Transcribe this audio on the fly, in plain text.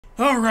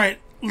Alright,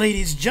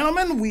 ladies and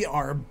gentlemen, we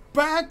are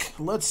back.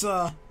 Let's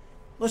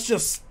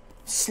just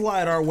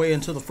slide our way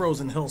into the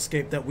frozen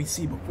hellscape that we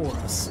see before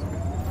us.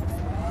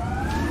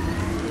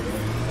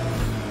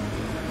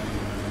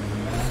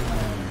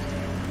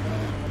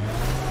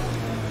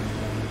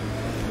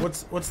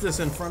 What's this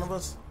in front of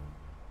us?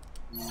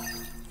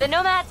 The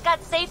Nomad's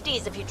got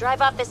safeties if you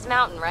drive up this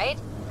mountain, right?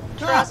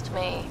 Trust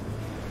me.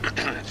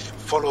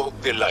 Follow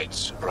the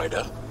lights,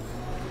 Ryder.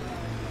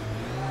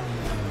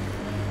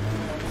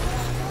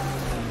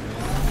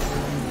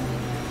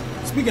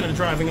 Speaking of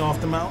driving off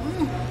the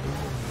mountain,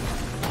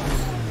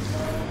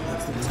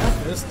 that's the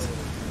Tempest.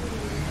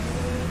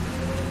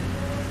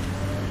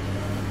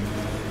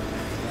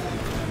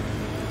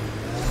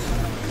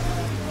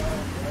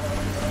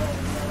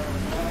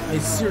 I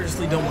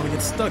seriously don't want to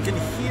get stuck in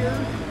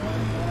here.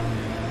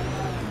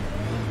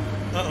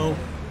 Uh-oh.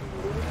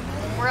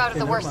 We're out of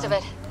the worst of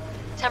it.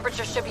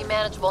 Temperature should be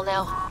manageable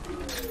now.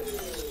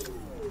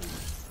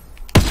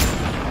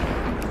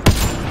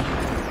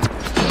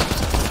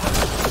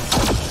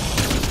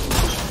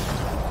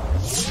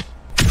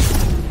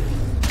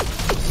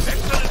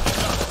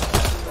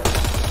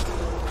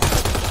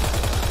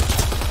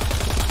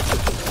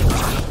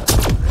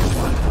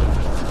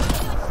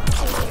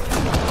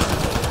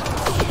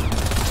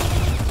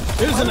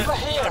 There's a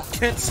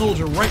Kett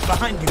soldier right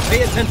behind you.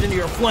 Pay attention to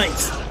your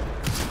flanks.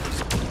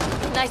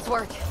 Nice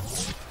work.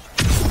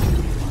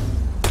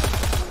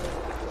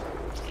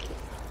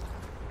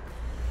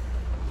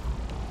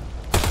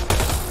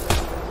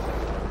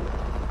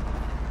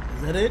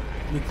 Is that it?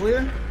 We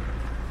clear?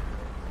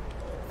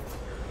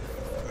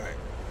 Alright.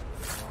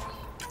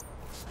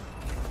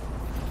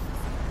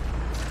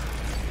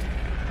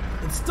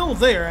 It's still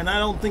there, and I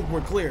don't think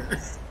we're clear.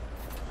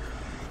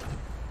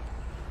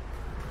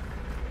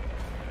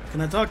 Can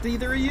I talk to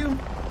either of you?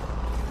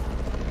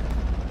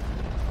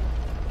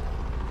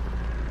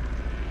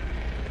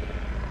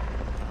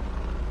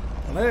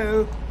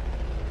 Hello?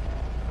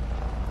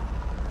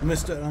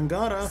 Mr.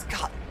 Angara?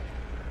 Scott,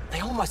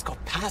 they almost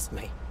got past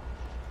me.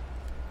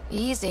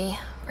 Easy.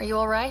 Are you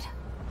alright?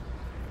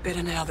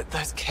 Better now that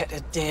those Kett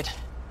are dead.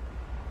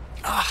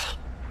 I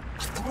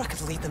thought I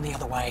could lead them the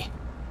other way.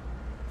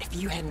 If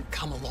you hadn't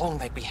come along,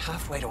 they'd be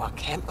halfway to our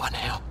camp by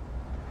now.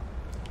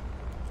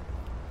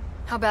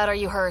 How bad are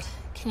you hurt?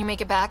 Can you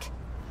make it back?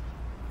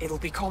 It'll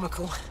be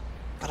comical,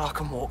 but I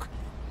can walk,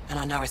 and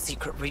I know a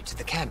secret route to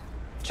the camp.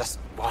 Just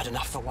wide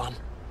enough for one.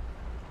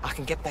 I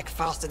can get back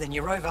faster than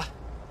your rover.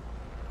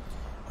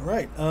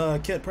 Alright,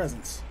 Kett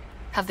presence.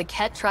 Have the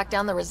Kett tracked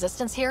down the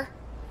resistance here?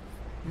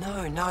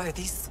 No,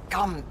 these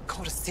scum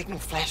caught a signal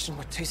flash and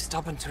were too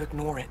stubborn to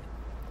ignore it.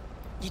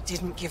 You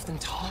didn't give them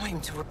time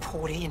to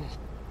report in.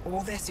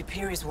 All their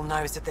superiors will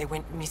know is that they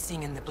went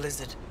missing in the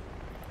blizzard.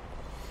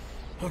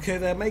 Okay,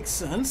 that makes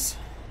sense.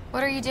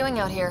 What are you doing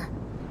out here?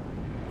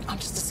 I'm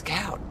just a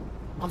scout.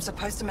 I'm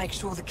supposed to make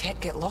sure the Kett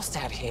get lost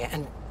out here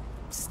and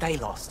stay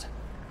lost.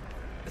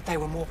 But they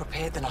were more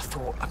prepared than I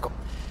thought. I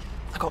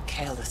got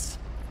careless.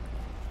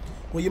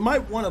 Well, you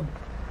might want to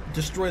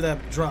destroy that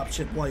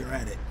dropship while you're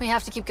at it. We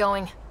have to keep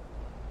going.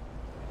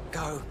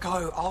 Go.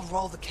 I'll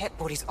roll the Kett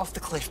bodies off the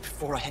cliff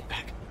before I head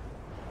back.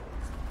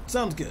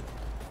 Sounds good.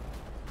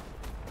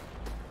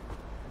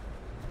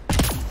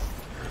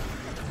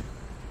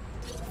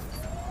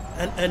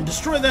 And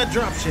destroy that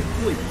dropship,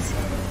 please.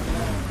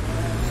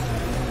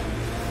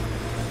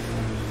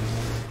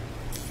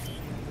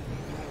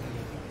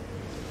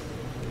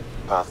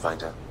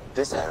 Pathfinder,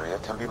 this area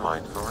can be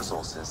mined for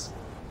resources.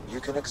 You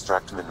can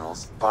extract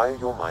minerals via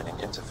your mining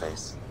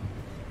interface.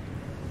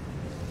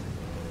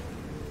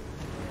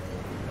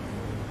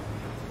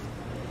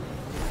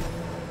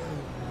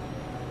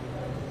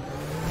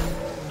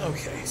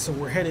 Okay, so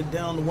we're headed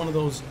down to one of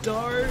those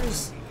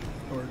dars,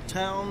 or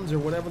towns, or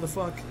whatever the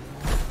fuck.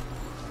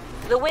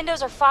 The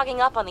windows are fogging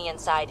up on the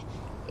inside.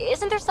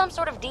 Isn't there some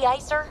sort of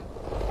de-icer?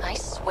 I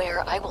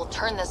swear I will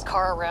turn this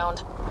car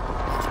around.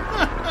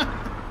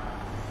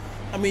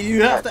 I mean,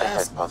 you have to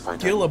ask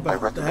Pathfinder. Gil I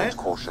about recommend that.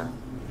 caution.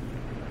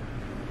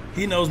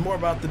 He knows more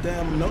about the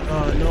damn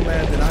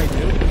Nomad than I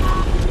do.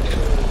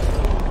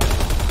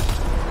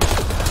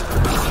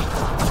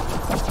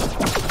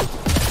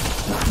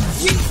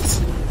 Yeet!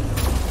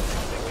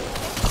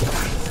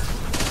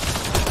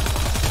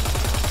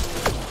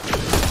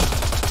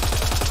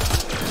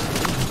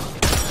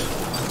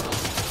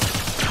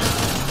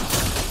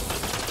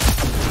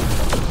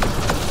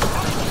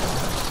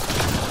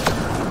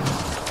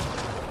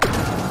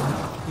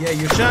 Yeah,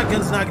 your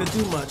shotgun's not gonna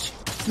do much.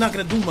 It's not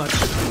gonna do much.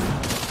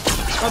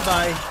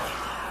 Bye-bye.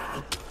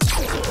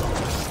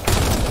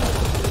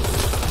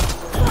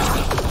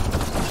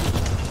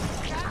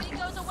 Gravity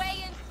goes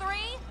away in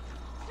 3,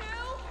 2...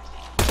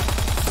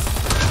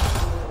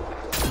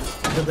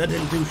 But that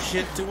didn't do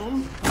shit to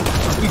him.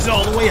 He's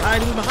all the way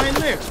hiding behind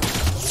there.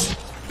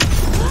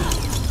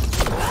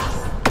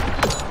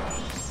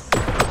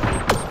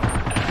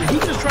 Did he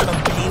just try to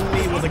beam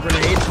me with a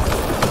grenade?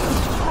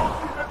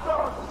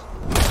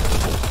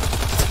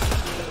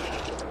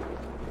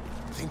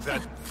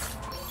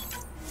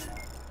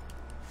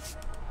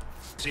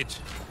 That's it.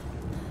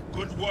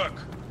 Good work.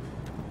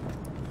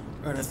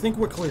 Alright, I think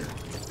we're clear.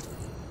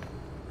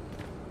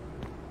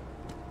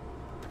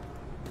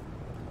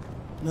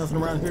 Nothing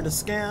around here to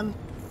scan.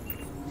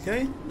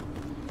 Okay,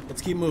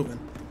 let's keep moving.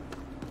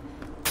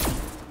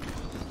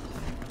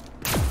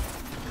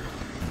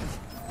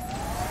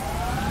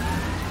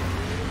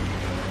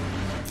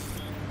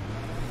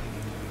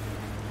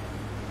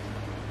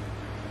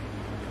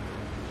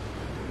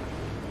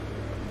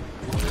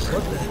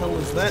 What the hell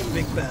is that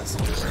big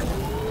bastard?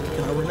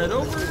 Can I run it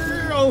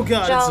over? Oh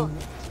god, Joel,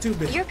 it's too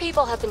big. your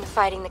people have been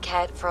fighting the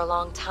Kett for a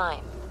long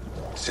time.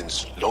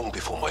 Since long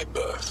before my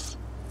birth.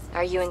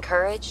 Are you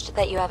encouraged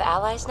that you have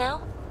allies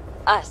now?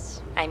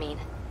 Us, I mean.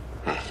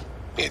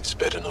 It's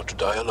better not to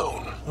die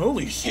alone.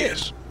 Holy shit.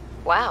 Yes.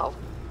 Wow.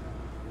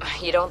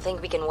 You don't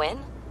think we can win?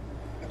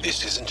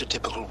 This isn't a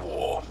typical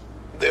war.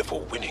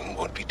 Therefore, winning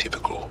won't be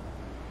typical.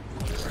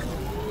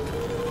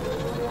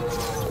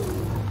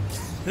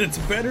 It's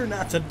better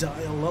not to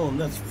die alone.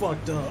 That's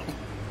fucked up.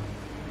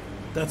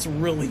 That's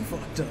really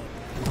fucked up.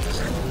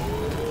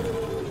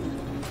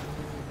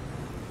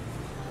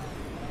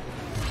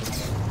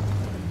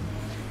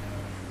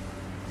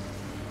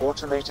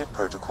 Automated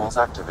protocols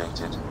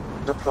activated.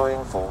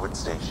 Deploying forward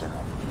station.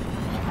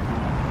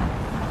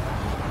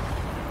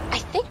 I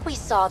think we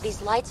saw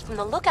these lights from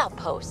the lookout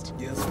post.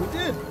 Yes, we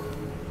did.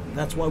 And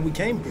that's why we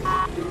came here.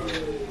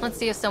 Let's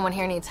see if someone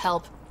here needs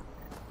help.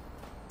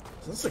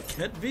 Is this a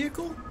Kett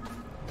vehicle?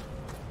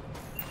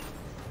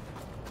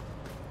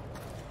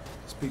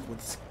 Speak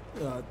with...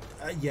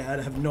 yeah,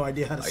 I have no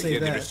idea how to I say hear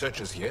the that.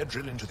 researchers here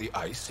drill into the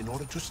ice in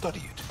order to study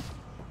it.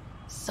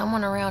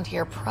 Someone around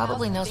here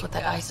probably knows what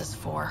that ice is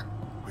for.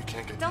 We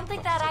can't get Don't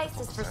think that ice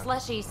is for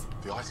slushies.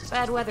 The ice is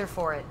Bad weather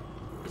for it.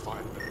 If I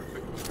had better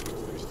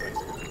equipment,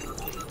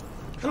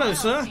 Hello,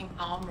 sir.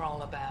 Arm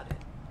roll about it.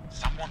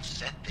 Someone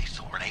said they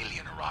saw an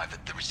alien arrive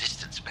at the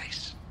resistance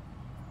base.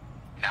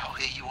 Now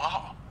here you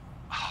are.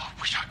 Oh,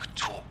 wish I could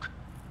talk.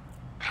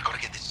 But I gotta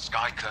get this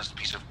sky-cursed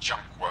piece of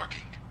junk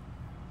working.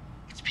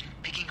 It's been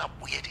picking up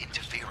weird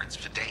interference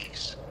for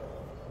days.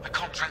 I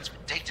can't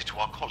transmit data to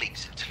our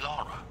colleagues in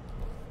Talara.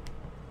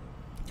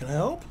 Can I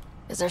help?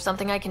 Is there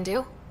something I can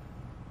do?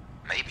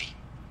 Maybe.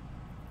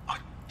 I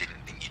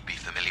didn't think you'd be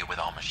familiar with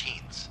our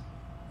machines.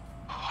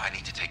 Oh, I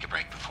need to take a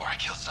break before I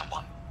kill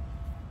someone.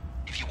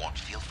 If you want,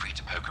 feel free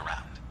to poke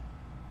around.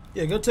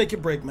 Yeah, go take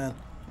your break, man.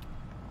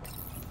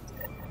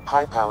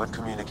 High-powered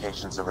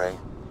communications array.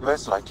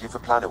 Most likely for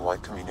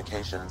planet-wide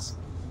communications.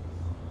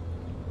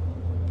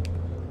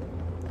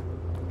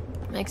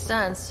 Makes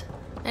sense.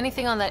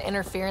 Anything on that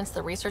interference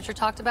the researcher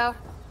talked about?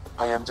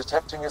 I am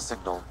detecting a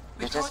signal.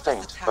 It is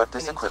faint, but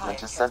this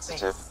equipment is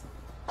sensitive.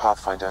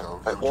 Pathfinder,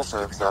 I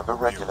also observe a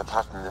regular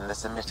pattern in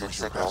this emitted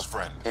signal.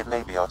 It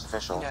may be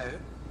artificial. No,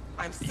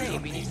 I'm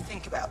saying we need to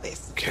think about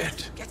this.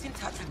 Kett. Get in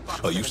touch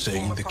with Are you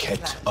saying the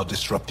Kett are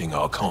disrupting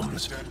our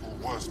comms? dead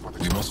or worse by the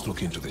We time must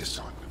look into this.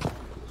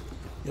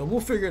 Yeah,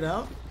 we'll figure it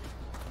out.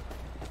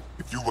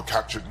 If you were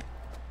captured,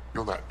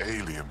 you're that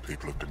alien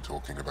people have been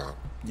talking about.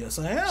 Yes,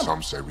 I am.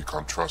 Some say we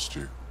can't trust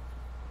you.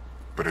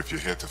 But if you're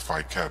here to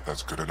fight Kett,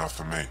 that's good enough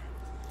for me.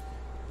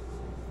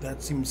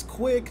 That seems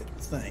quick.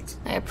 Thanks.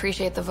 I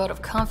appreciate the vote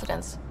of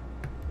confidence.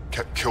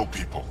 Kett kill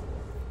people.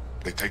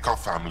 They take our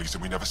families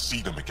and we never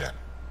see them again.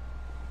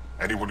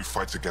 Anyone who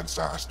fights against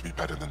that has to be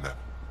better than them.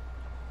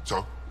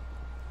 So,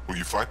 will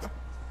you fight them?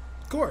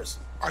 Of course.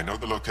 I know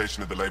the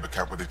location of the labor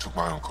camp where they took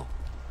my uncle.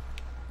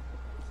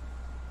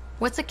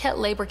 What's a Kett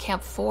labor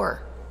camp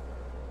for?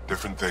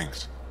 Different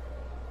things.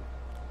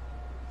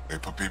 They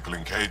put people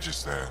in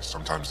cages there.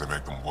 Sometimes they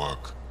make them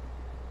work.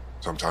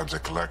 Sometimes they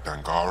collect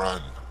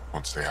Angara, and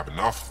once they have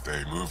enough,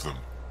 they move them.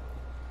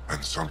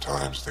 And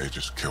sometimes they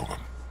just kill them.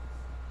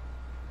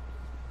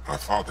 My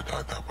father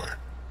died that way.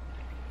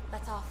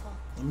 That's awful.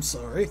 I'm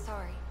sorry.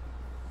 Sorry.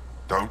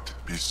 Don't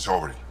be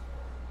sorry.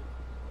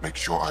 Make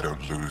sure I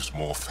don't lose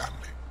more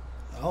family.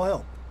 I'll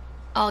help.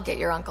 I'll get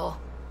your uncle.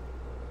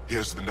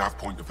 Here's the nav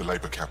point of the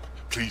labor camp.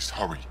 Please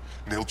hurry.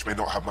 Nilge may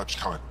not have much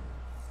time.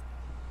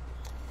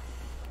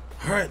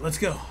 All right, let's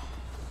go.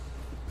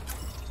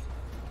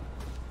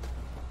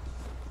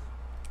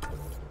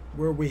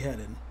 Where are we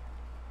headed?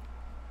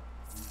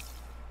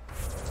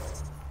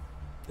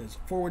 There's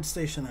a forward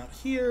station out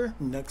here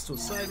next to a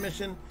side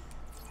mission.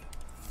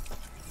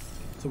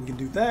 So we can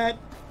do that.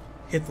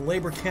 Hit the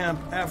labor camp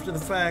after the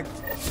fact.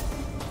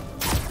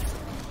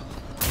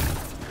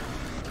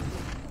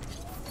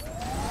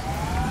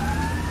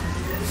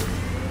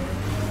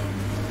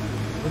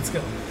 Let's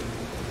go.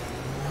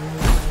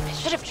 I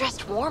should have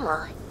dressed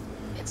warmer.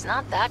 It's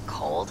not that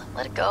cold.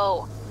 Let it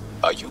go.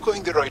 Are you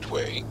going the right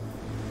way?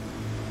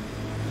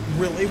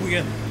 Really?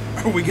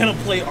 Are we gonna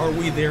play Are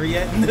We There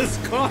Yet in this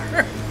car?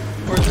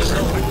 Or is it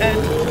overhead?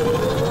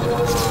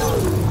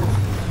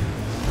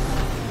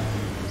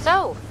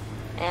 So,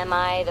 am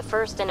I the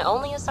first and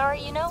only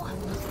Asari you know?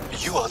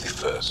 You are the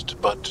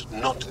first, but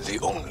not the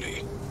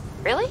only.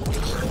 Really?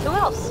 Who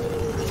else?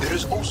 There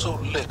is also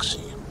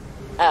Lexi.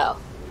 Oh,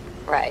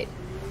 right.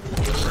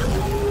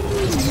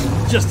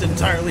 Just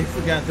entirely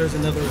forgot there's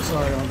another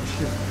Asari on the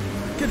ship.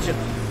 Good job.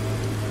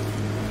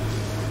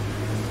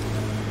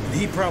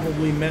 He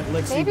probably met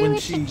Lexi Maybe when we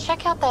she should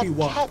check out that he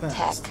walked Kett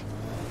past. tech.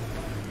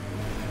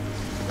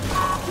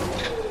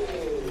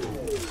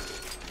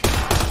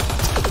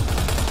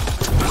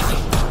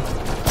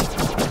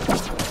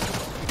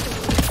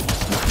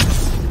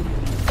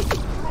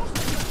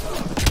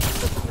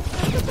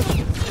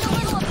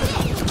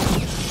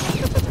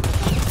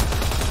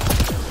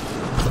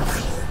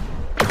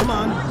 Come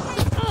on.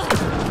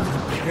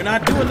 You're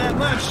not doing that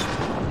much.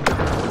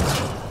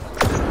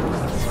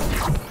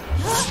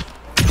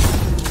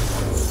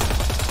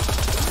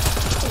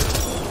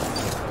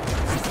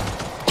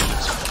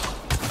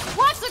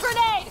 Watch the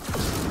grenade!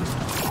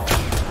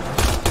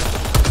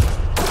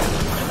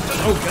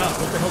 Oh god,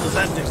 what the hell does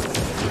that do?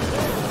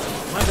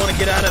 Might want to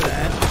get out of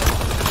that.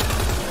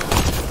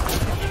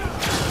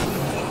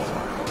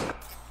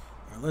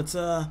 Alright, let's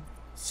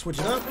switch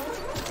it up.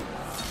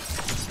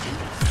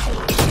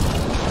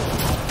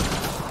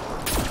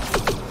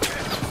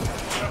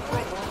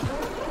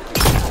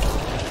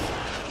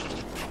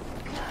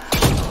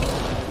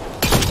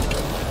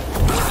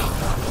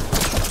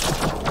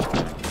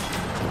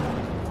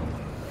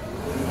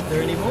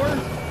 There any more?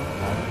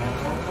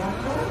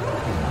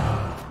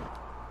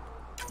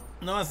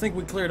 No, I think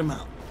we cleared them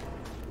out.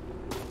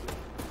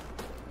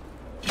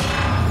 Can't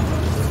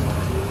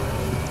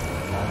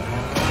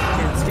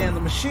scan the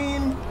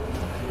machine.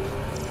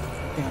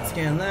 Can't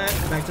scan that.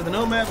 Back to the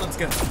Nomad. Let's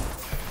go.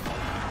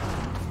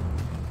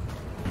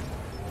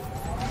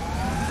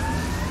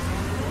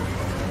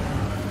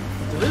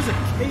 There is a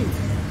cave.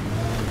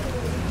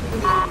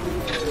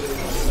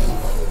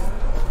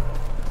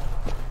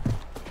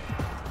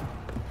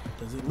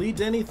 Does it lead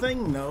to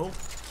anything? No.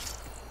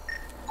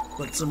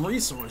 But some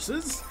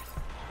resources.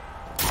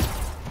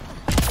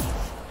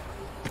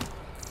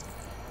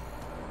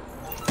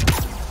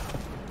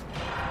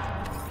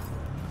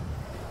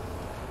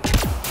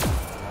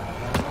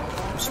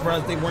 I'm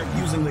surprised they weren't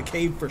using the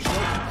cave for shelter.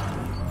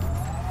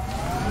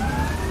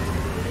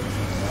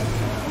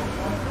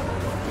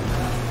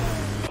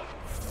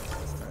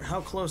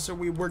 How close are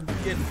we? We're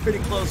getting pretty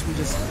close. We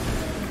just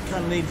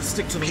kind of need to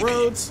stick to the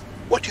roads.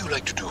 What do you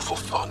like to do for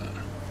fun?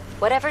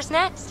 Whatever's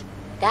next.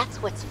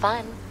 That's what's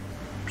fun.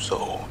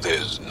 So,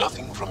 there's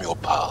nothing from your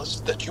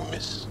past that you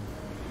miss?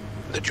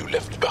 That you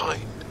left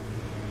behind?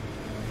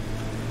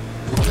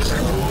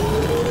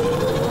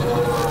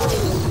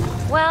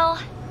 Well,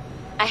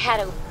 I had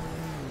a...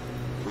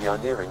 We are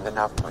nearing the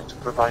nav point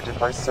provided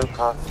by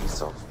Sokar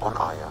Yusuf on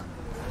Aya.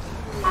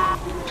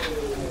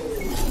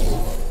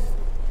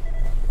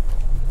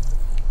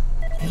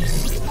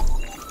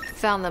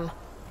 Found them.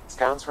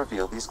 Scans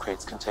reveal these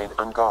crates contain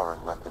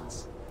Angaran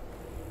weapons.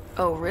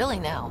 Oh, really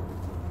now?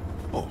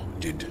 Oh,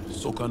 did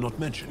Sokar not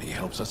mention he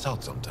helps us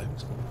out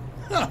sometimes?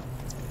 Huh.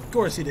 Of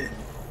course he did.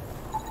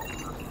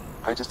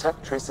 I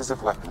detect traces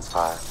of weapons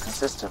fire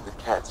consistent with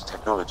Kett's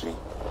technology.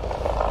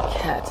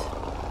 Kett.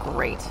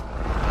 Great.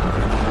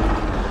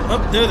 Oh,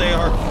 there they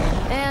are.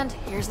 And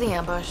here's the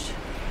ambush.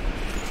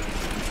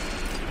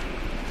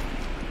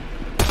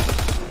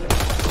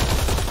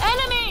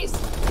 Enemies!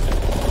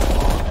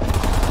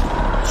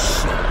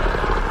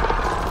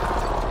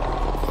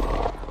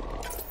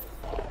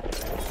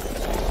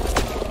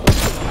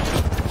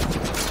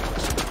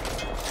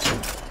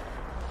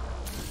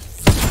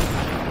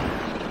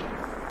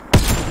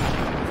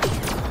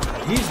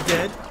 He's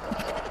dead.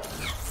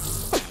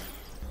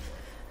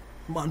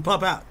 Come on,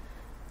 pop out.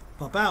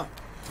 Pop out.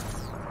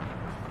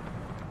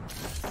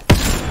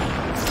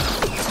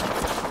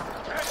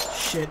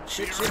 Shit,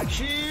 shit, shit,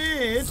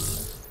 shit.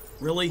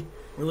 Really?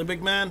 Really,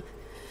 big man?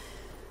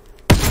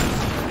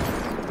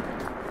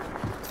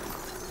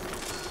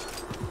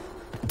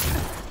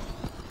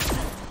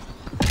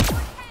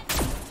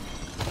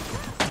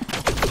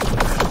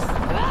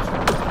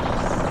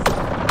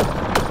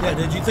 Yeah,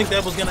 did you think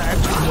that was gonna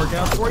actually work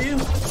out for you?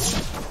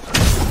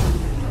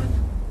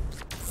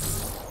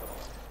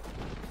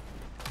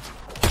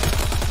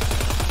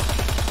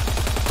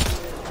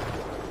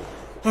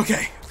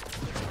 Okay.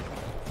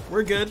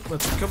 We're good.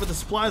 Let's recover the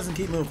supplies and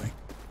keep moving.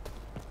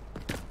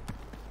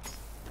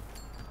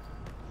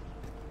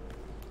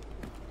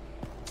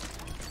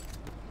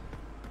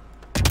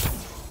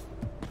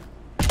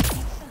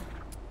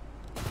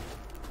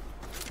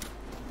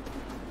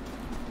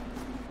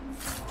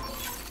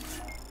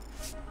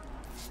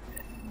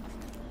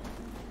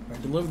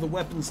 Alright, deliver the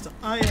weapons to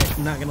Aya.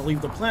 I'm not gonna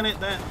leave the planet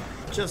that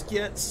just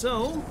yet,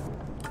 so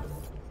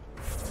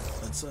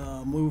let's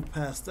move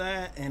past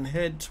that and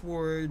head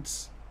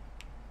towards...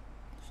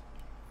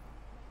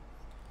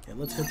 Yeah,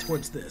 let's head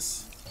towards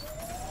this.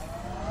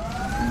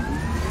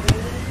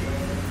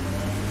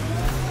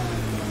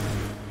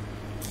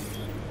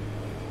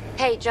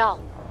 Hey,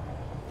 Jal.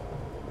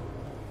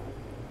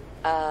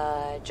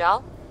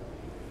 Jal?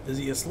 Is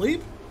he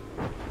asleep?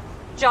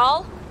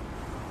 Jal?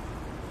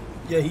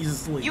 Yeah, he's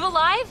asleep. You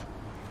alive?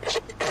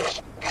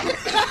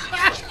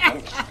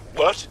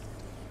 What?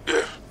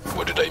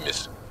 What did I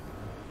miss?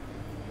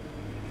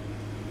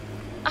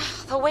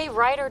 The way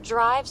Ryder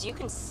drives, you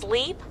can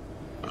sleep?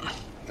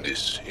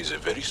 This is a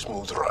very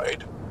smooth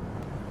ride.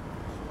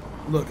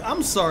 Look,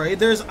 I'm sorry,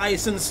 there's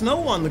ice and snow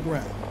on the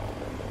ground.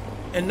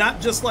 And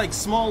not just like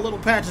small little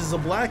patches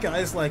of black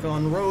ice like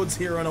on roads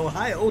here in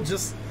Ohio,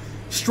 just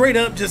straight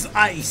up just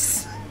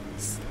ice.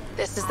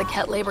 This is the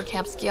Kett labor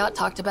camp Skiot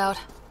talked about.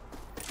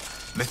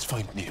 Let's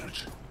find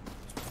Nilj.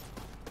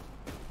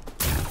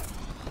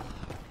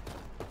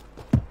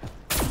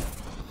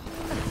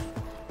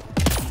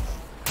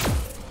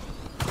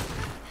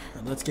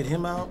 Let's get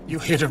him out. You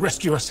here to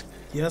rescue us?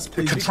 Yes, The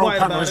please be control quiet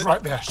panel about is it.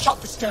 right there.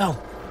 Shut this down.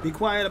 Be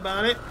quiet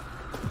about it.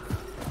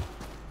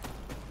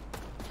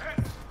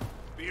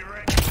 Be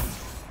ready.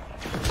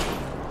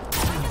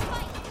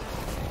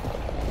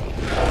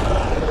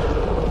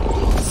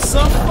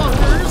 Some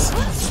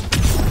fuckers.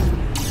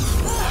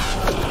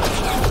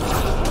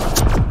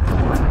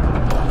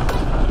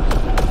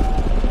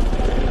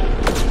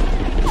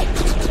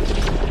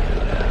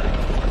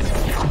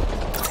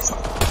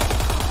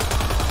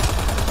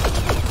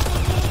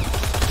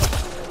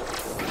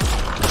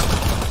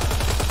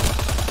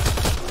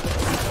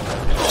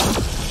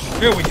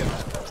 Here we go.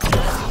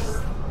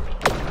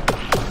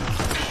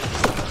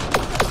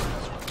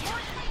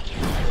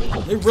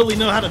 They really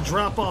know how to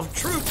drop off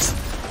troops.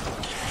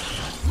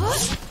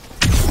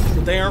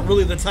 But they aren't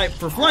really the type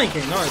for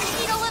flanking, are they?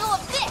 Need a little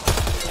of this.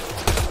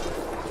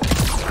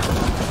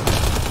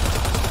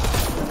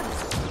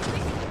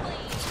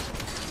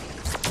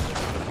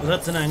 Well,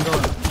 that's an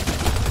Angara.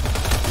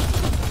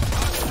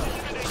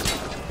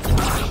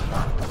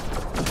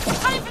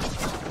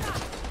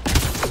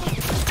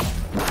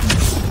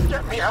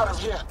 Get me out of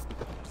here.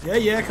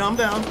 Yeah, calm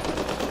down.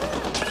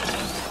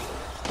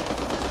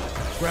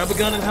 Grab a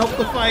gun and help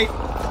the fight.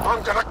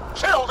 I'm gonna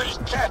kill these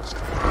kids.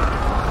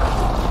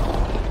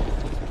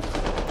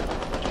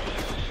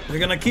 They're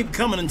gonna keep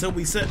coming until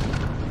we set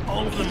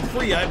all of them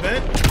free, I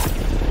bet.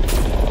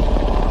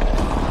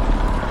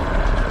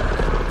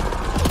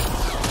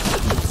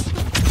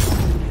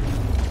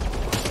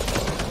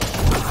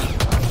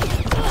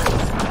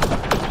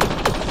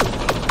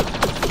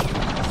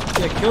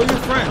 Yeah, kill your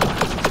friend.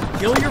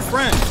 Kill your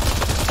friend.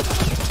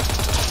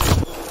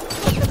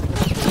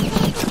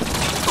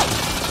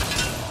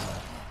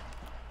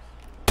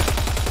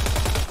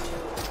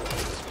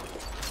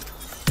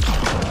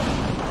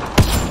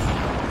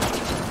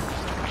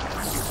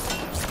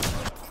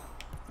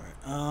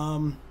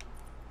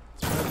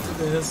 Let's try to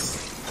do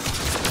this.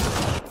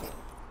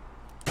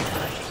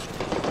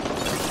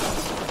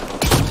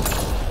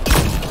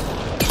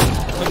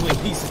 Ugly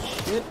piece of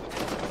shit.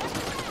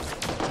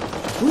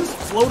 Who's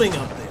floating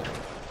up there?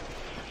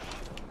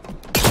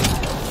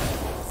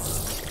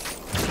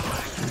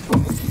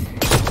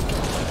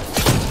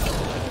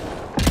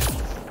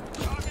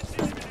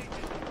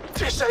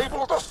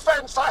 Disable the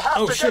fence. I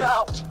have to shit. get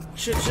out.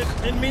 Shit,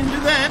 didn't mean to do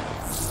that.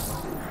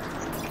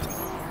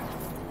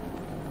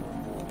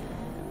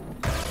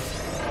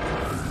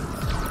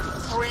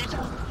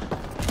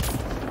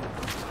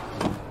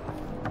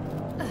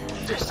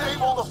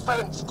 Disable the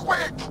fence,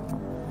 quick!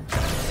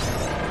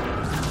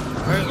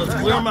 Alright, let's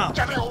clear them out.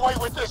 Getting away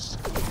with this!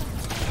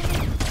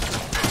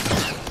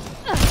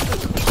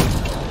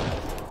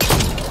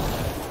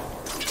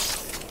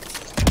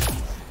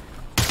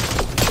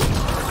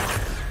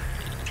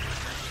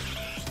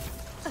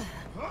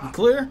 You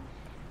clear?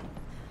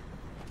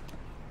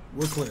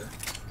 We're clear.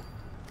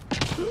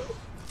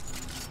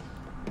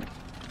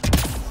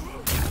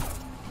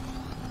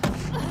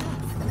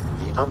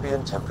 The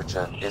ambient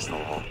temperature is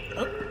normal.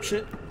 Oh,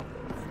 shit.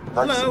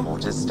 Life Hello.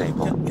 support is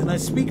stable. Can I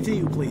speak to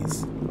you,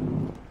 please?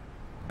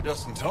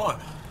 Just in time.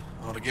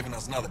 Would have given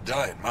us another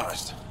day at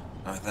most.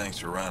 No thanks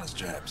for Rana's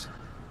jabs.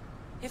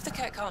 If the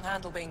Kett can't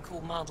handle being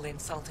called mildly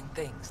insulting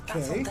things,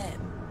 that's Okay. on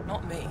them,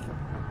 not me.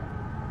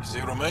 You see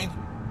what I mean?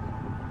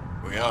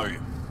 We owe you.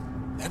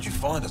 How'd you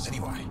find us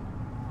anyway?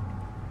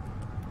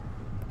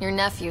 Your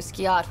nephew,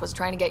 Skiot, was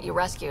trying to get you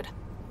rescued.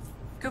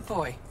 Good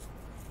boy.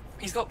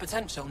 He's got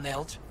potential,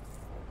 Nilj.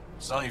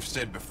 So you've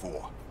said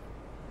before.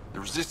 The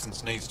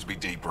Resistance needs to be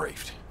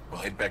debriefed.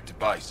 We'll head back to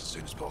base as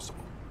soon as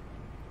possible.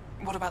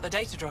 What about the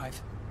data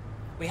drive?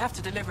 We have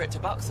to deliver it to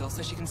Buxel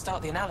so she can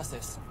start the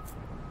analysis.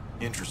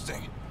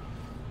 Interesting.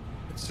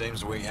 It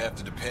seems we have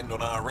to depend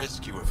on our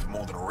rescuer for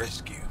more than a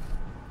rescue.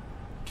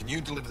 Can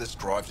you deliver this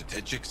drive to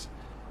Techix?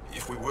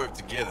 If we work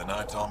together,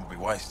 no time will be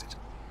wasted.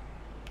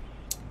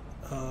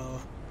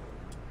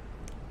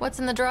 What's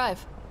in the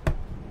drive?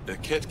 The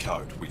Kett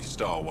code we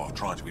stole while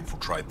trying to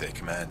infiltrate their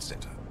command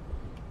center.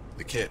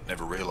 The Kett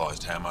never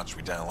realized how much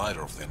we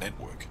downloaded off their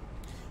network.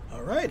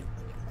 Alright.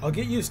 I'll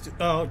get used to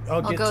I'll get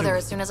I'll go to there it.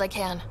 as soon as I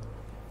can.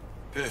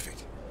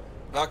 Perfect.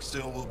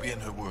 Buxel will be in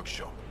her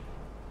workshop.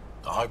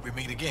 I hope we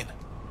meet again.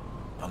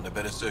 Under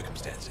better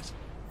circumstances.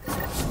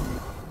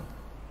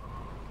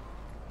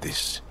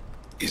 This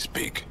is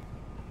big.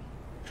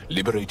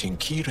 Liberating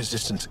key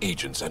Resistance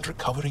agents and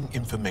recovering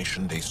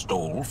information they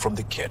stole from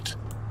the Kett.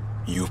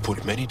 You've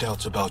put many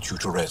doubts about you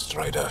to rest,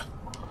 Ryder.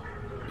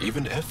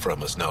 Even Ephra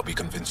must now be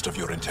convinced of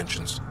your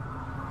intentions.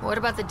 What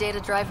about the data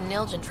drive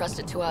Nilj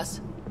entrusted to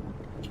us?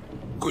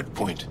 Good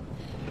point.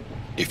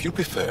 If you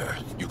prefer,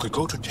 you could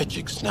go to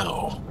Techix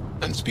now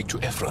and speak to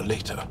Ephra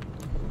later.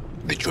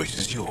 The choice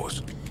is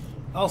yours.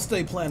 I'll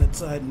stay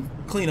planetside and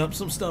clean up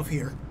some stuff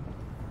here.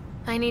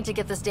 I need to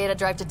get this data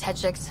drive to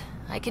Tetchix.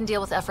 I can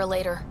deal with Ephra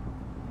later.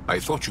 I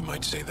thought you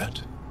might say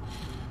that.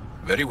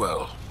 Very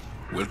well.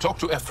 We'll talk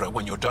to Ephra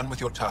when you're done with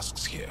your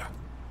tasks here.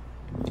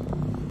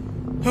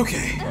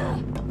 Okay.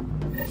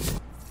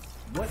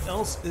 What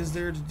else is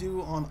there to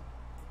do on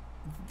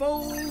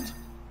Voeld?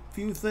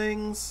 Few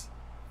things.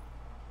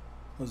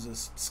 What was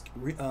this?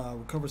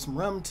 Recover some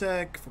REM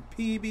tech for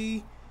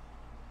PB.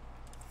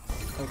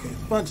 Okay,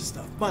 bunch of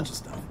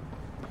stuff.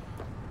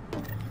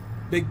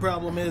 Big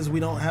problem is we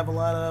don't have a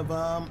lot of,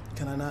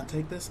 can I not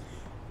take this?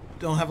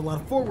 Don't have a lot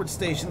of forward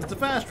stations to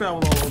fast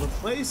travel all over the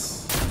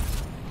place.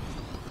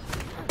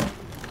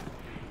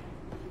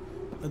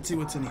 Let's see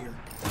what's in here.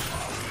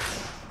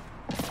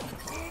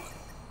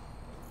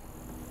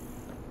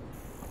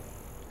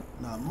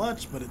 Not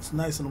much, but it's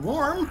nice and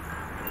warm.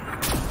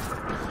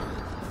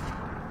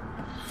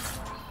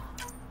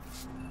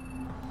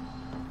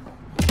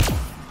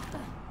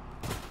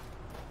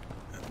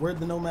 Where'd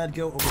the Nomad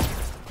go? Over here.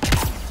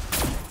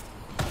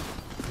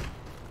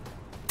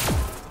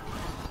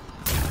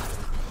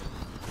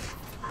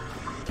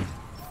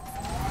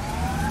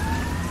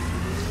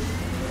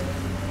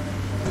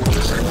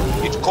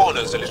 It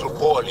corners a little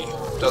poorly,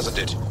 doesn't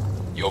it?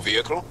 Your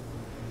vehicle?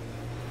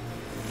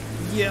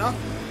 Yeah.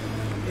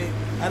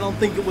 I don't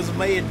think it was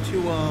made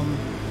to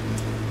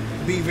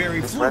be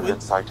very This fluid.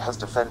 remnant site has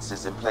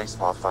defenses in place,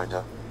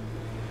 Pathfinder.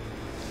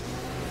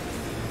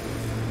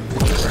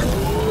 There's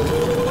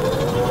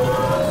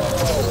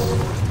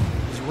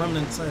a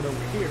remnant site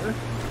over here.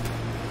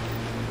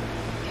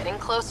 Getting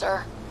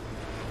closer.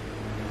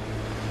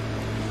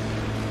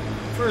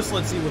 First,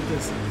 let's see what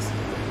this is.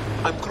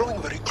 I'm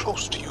growing very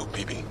close to you,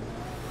 BB.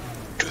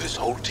 To this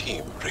whole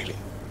team, really.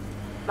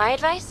 My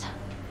advice?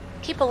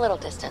 Keep a little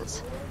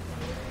distance.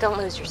 Don't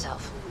lose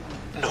yourself.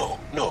 No.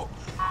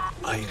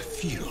 I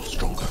feel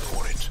stronger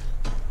for it.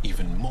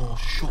 Even more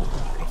sure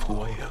of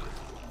who I am.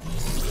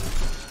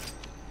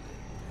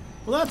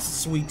 Well, that's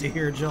sweet to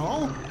hear,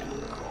 Joel.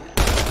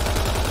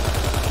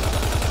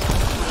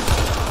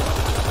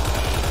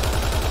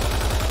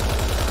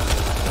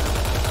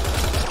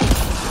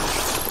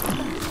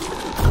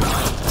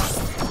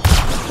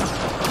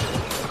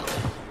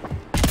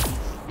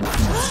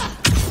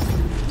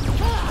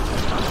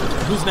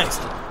 Who's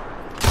next?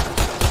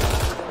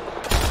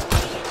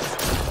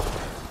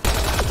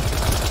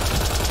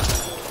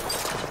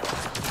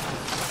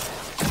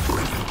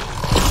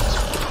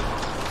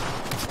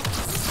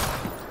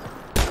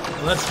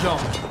 Let's go.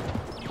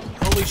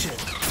 Holy shit.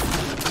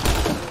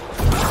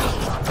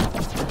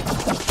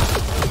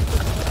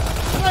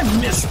 I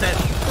missed that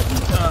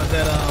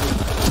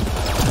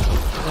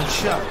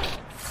shot.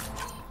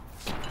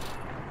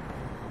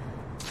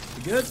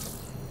 We good?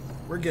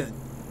 We're good.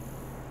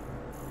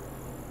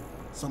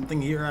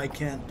 Something here I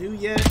can't do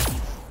yet.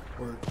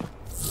 Or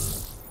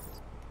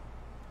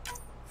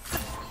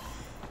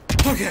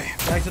okay,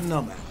 back to the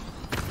Nomad.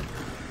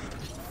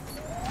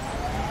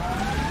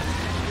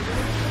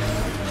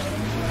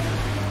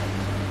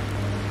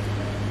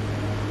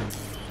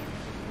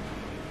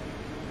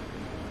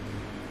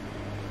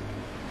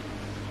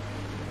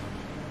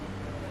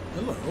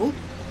 Hello.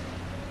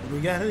 What do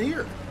we got in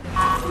here?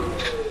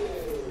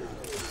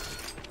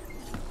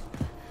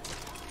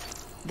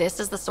 This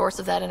is the source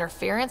of that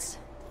interference?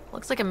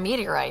 Looks like a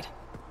meteorite.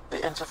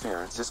 The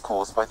interference is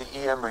caused by the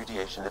EM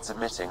radiation it's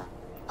emitting.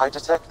 I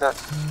detect that...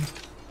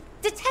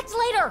 Detect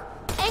later!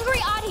 Angry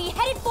Adi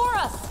headed for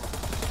us!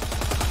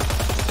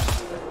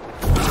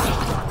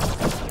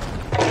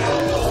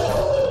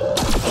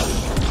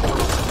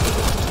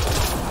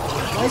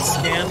 Did I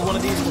scan one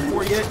of these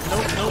before yet?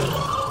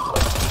 Nope.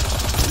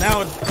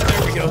 Now,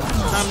 there we go.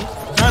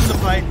 Time to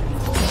fight.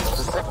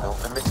 The signal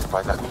emitted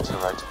by that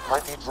meteorite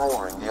might be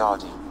drawing the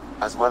Ardi,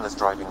 as well as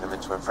driving them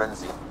into a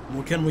frenzy.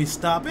 Well, can we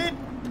stop it?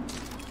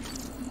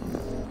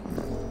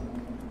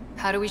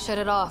 How do we shut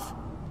it off?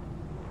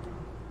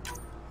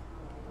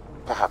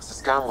 Perhaps the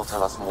scan will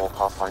tell us more,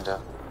 Pathfinder.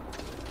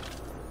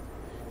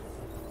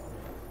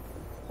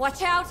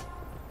 Watch out!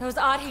 Those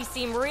Adis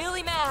seem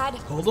really mad.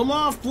 Hold them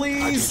off, I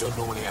please. just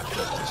don't normally act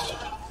like this.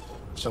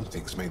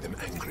 Something's made them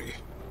angry.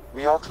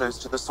 We are close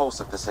to the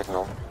source of the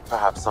signal.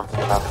 Perhaps something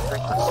about the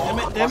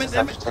frequency. Damn it,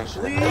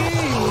 vegetation. please.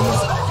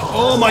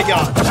 Oh my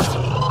god.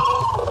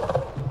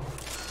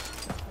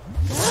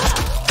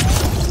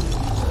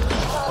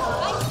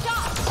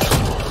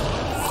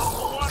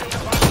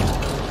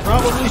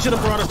 Probably should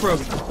have brought a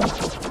Krogan.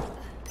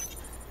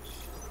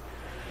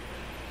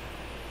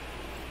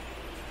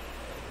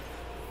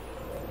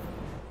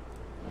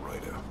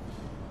 Ryder,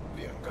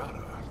 the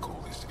Angara call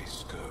this a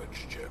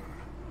scourge gem.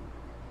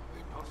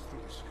 They pass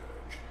through the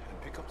scourge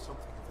and pick up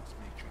something of its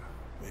nature.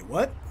 Wait,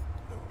 what?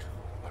 No two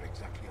are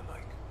exactly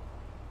alike.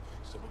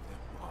 Some of them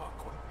are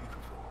quite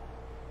beautiful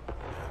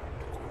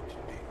and quite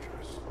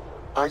dangerous.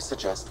 I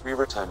suggest we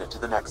return it to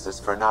the Nexus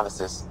for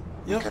analysis.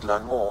 Yep. We could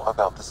learn more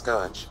about the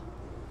Scourge.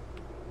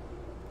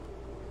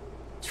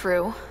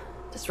 True.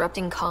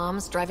 Disrupting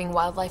comms, driving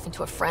wildlife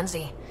into a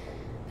frenzy.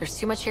 There's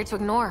too much here to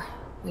ignore.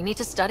 We need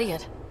to study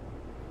it.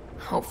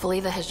 Hopefully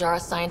the Hijara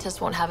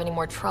scientists won't have any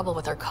more trouble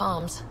with our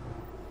comms.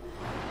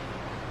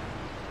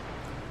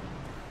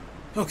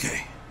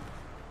 Okay.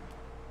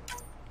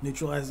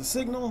 Neutralize the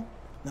signal.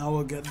 Now all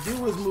we got to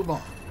do is move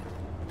on.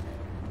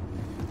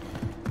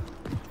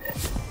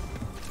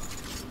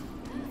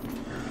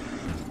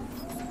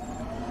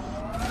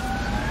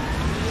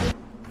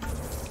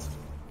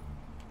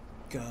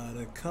 Got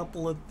a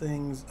couple of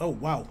things. Oh,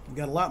 wow. We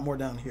got a lot more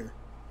down here.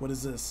 What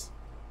is this?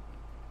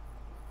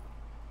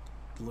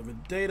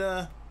 Delivered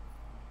data.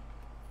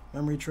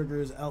 Memory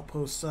triggers,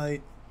 outpost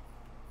site.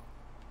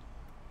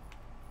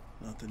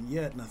 Nothing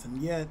yet, nothing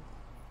yet.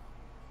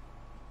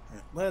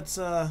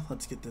 Alright,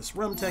 let's get this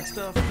Rumtech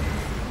stuff.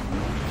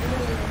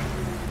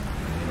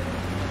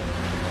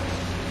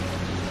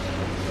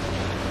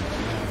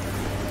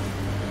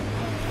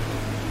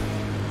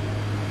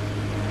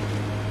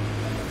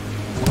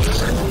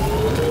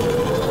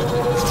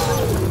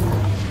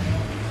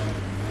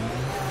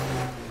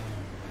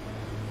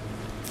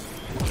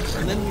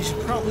 And then we should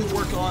probably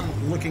work on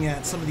looking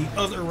at some of the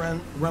other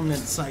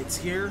remnant sites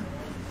here.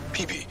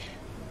 PB,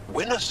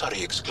 when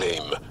Asari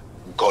exclaim,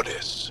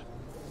 goddess,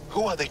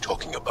 who are they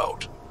talking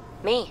about?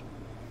 Me.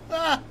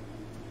 Ah!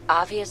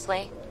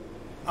 Obviously.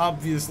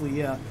 Obviously,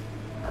 yeah.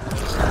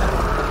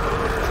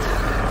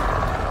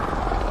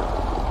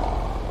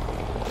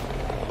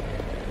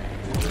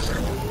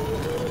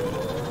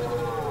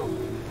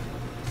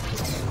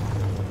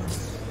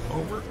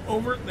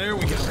 Over, there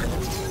we go.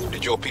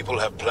 Did your people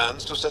have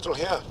plans to settle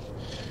here?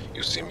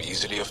 You seem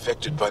easily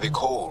affected by the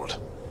cold.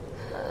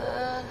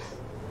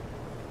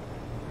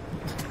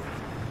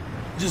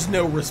 Just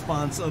no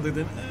response other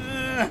than,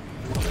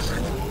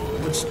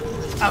 which,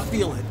 I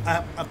feel it.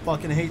 I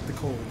fucking hate the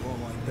cold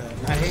going like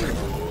that. I hate it.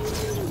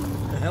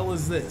 What the hell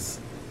is this?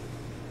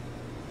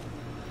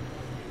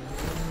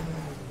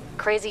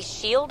 Crazy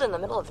shield in the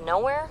middle of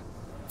nowhere?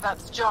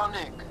 That's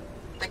Jarnuk.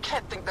 The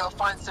Kett think they'll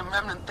find some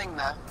remnant thing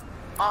there.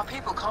 Our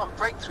people can't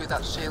break through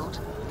that shield.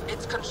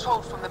 It's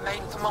controlled from the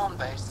main command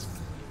base.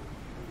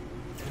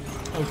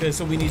 Okay,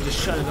 so we need to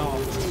shut it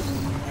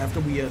off after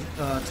we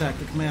attack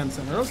the command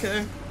center.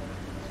 Okay.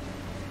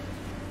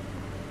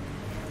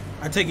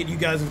 I take it you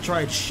guys have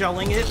tried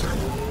shelling it?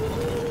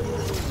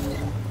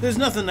 There's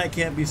nothing that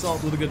can't be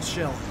solved with a good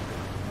shell.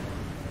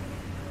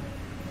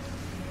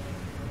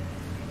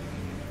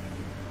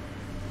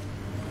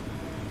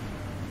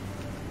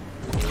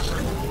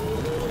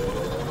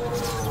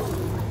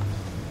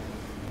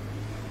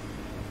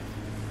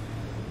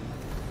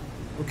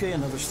 Okay,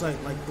 another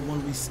site like the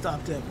one we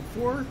stopped at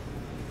before.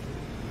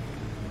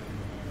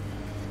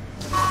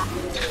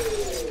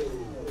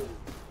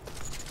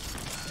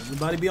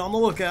 Everybody be on the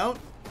lookout.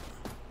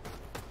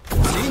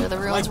 These are the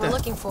ruins we're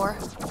looking for.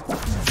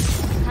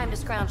 Time to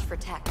scrounge for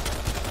tech.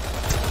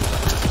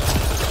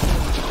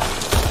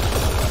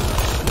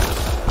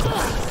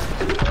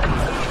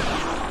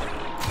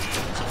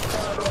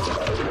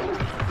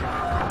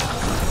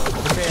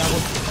 Okay,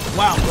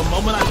 wow, the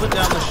moment I put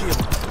down the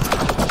shield.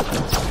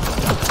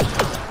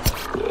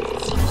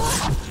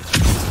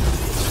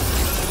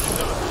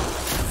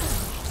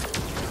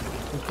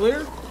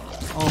 Clear?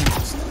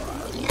 Almost.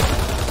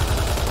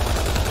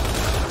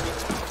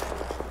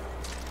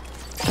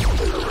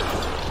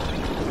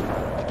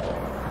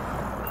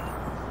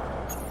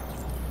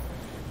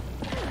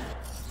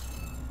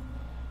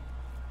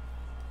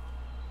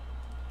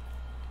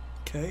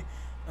 Okay.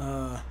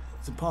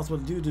 It's impossible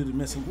to do due to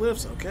missing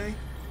glyphs, okay?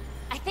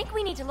 I think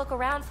we need to look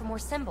around for more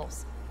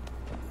symbols.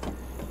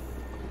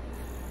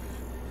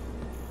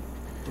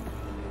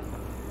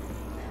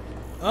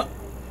 Oh,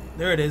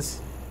 there it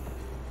is.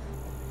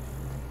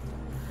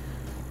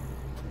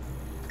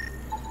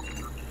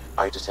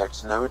 I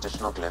detect no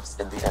additional glyphs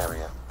in the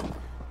area.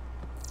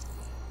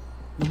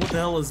 What the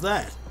hell is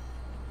that?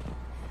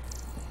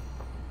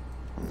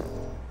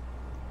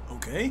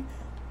 Okay.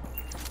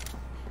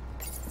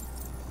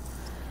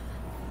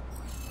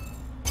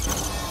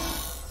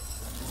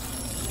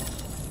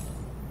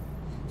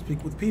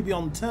 Speak with PB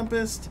on the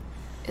Tempest.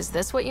 Is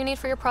this what you need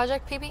for your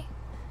project, PB?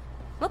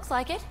 Looks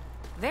like it.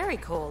 Very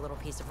cool little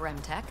piece of rem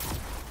tech.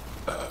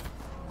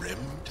 Rem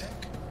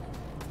tech?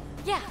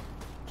 Yeah,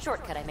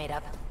 shortcut I made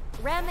up.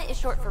 Rem is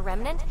short for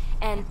remnant,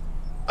 and...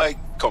 I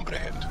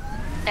comprehend.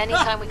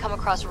 Anytime we come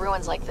across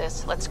ruins like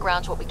this, let's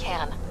scrounge what we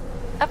can.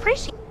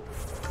 Appreciate...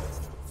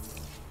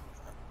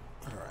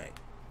 Alright.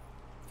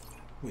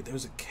 Wait,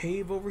 there's a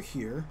cave over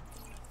here.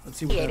 Let's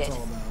see what that's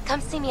all about.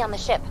 Come see me on the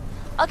ship.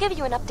 I'll give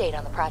you an update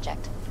on the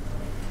project.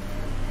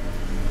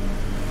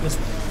 This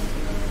one.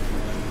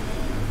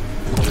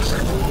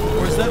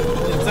 Or is that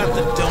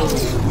the dome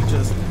we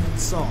just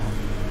saw?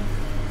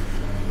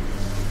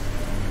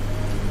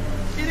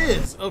 It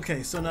is!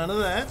 Okay, so none of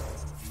that.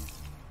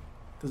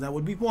 Because that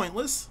would be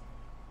pointless.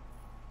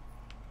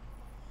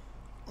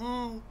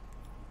 Can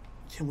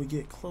we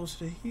get close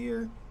to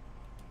here?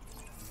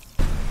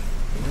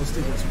 Let's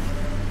do this one.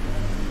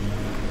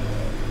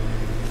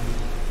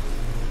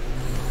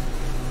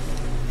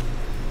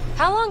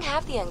 How long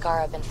have the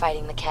Angara been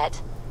fighting the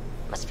Kett?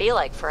 Must feel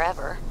like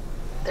forever.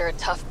 They're a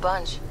tough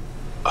bunch.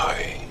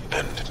 I,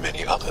 and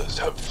many others,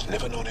 have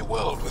never known a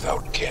world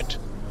without Kett.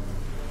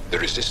 The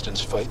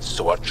Resistance fights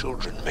so our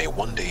children may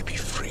one day be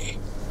free.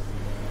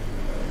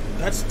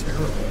 That's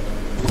terrible.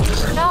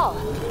 No.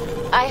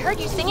 I heard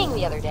you singing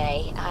the other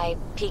day. I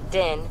peeked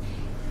in.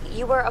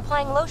 You were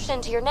applying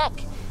lotion to your neck.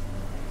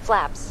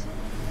 Flaps.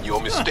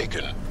 You're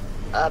mistaken.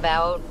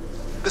 About?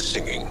 The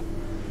singing.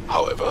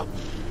 However,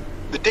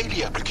 the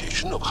daily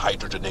application of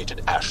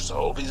hydrogenated ash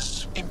salve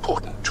is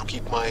important to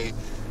keep my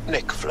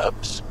neck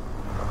flaps.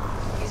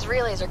 These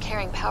relays are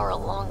carrying power a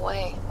long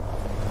way.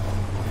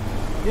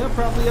 Yeah,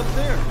 probably up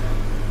there.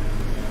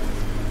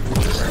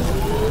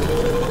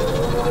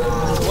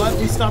 Why'd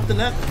we stop the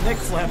neck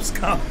flaps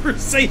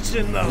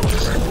conversation, though?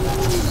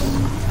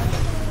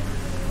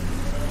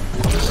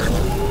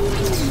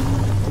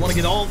 I want to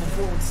get all the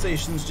forward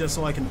stations just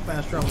so I can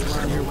fast travel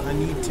around here when I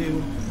need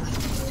to.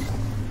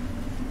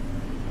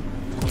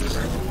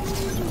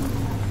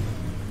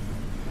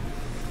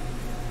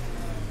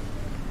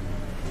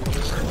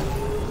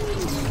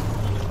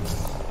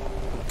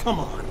 Come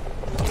on.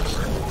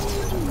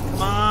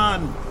 Come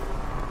on.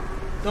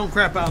 Don't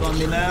crap out on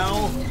me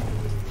now.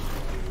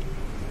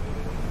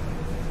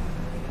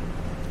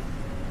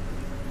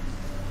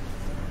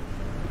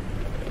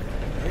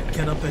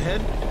 Get up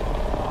ahead.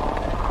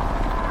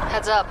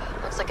 Heads up.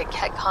 Looks like a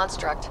Kett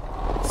construct.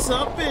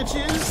 Sup,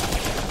 bitches?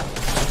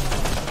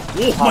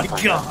 Oh my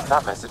god.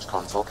 That message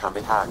console can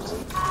be hacked.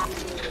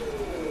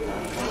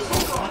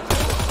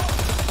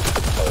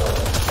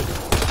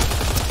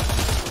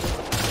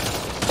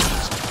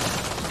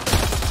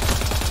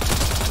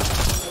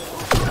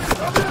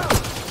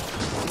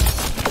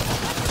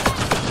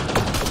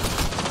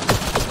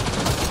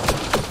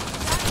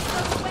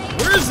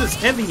 Where's this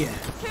heavy at?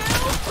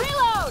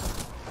 Reload!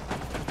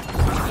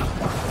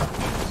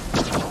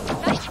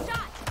 Nice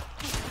shot!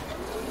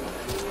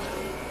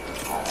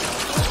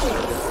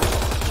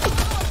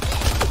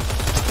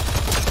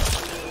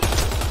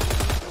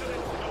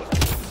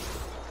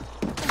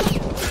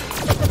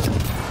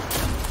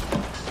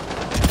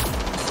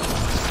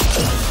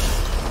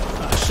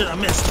 Oh shit, I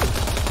missed it.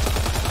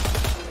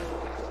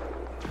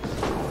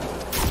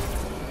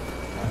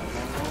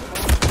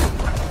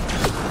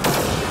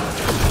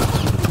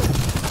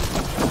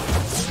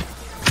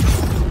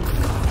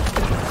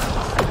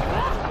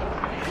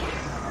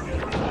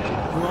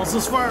 Who else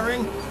is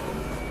firing?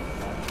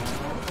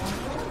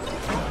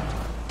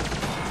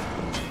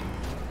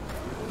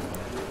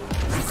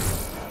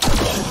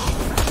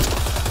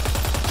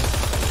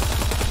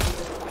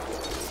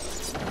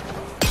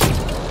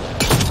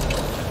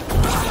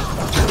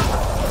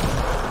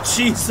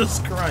 Jesus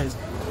Christ.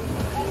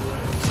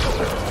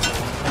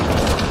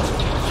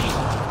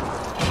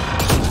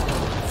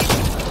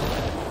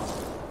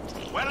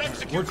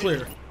 We're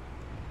clear.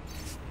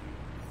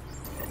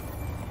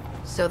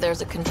 So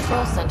there's a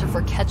control center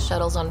for Kett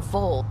shuttles on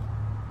Voeld.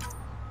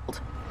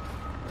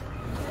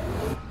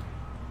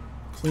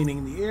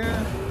 Cleaning the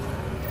air.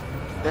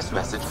 This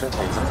message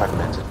contains a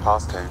fragmented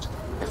passcode.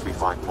 If we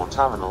find more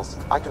terminals,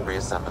 I can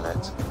reassemble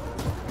it.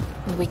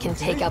 And we can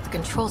take out the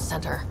control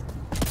center.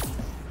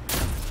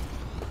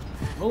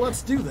 Well,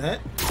 let's do that.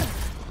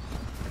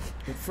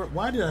 But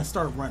why did I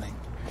start running?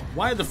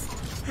 Why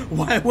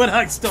would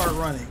I start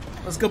running?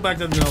 Let's go back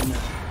to the Andromeda.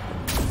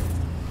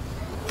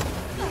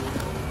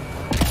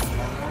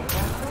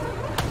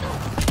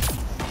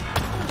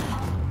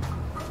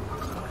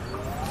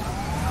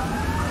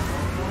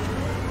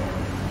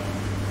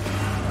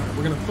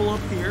 We're gonna pull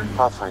up here.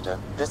 Pathfinder,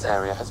 this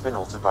area has been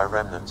altered by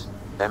Remnant.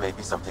 There may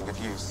be something of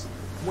use.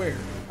 Where?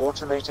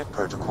 Automated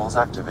protocols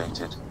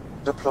activated.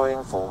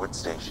 Deploying forward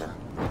station.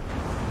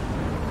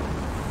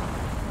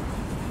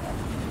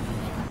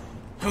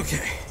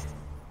 Okay.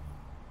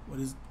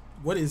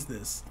 What is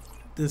this?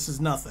 This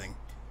is nothing.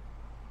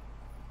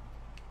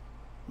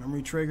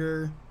 Memory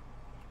trigger.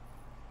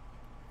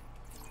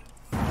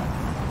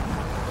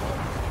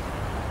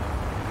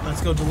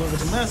 Let's go deliver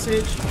the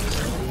message.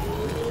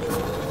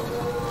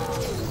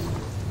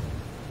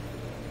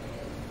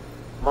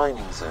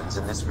 Mining zones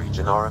in this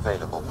region are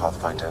available,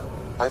 Pathfinder.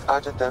 I've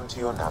added them to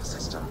your nav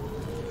system.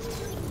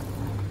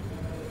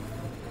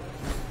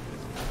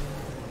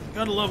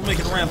 Gotta love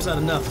making ramps out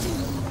of nothing.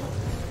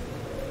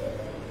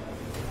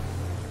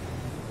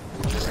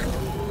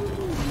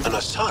 An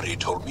Asari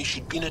told me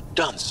she'd been a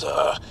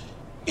dancer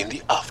in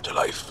the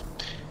afterlife.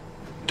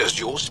 Does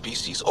your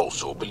species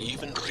also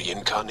believe in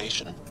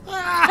reincarnation?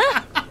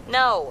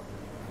 No.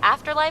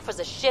 Afterlife was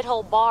a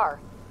shithole bar.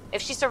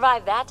 If she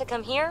survived that to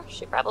come here,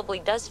 she probably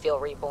does feel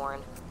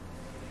reborn.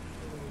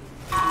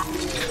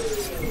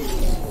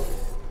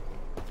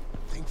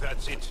 Think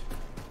that's it.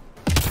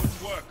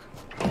 Good work.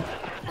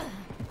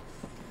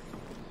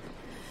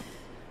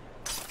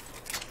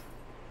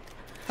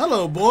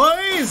 Hello,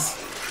 boys!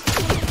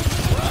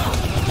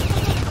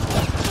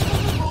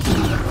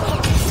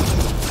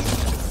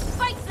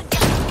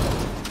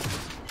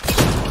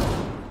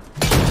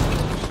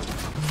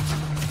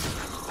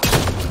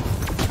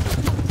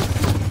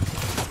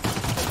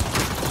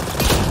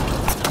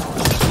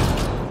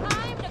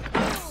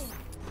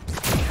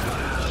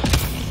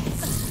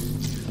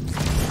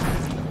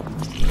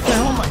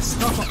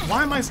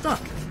 Why am I stuck?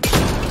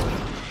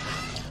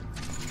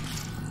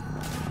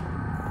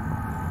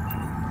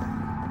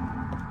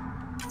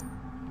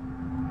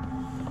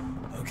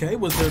 Okay,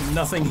 was there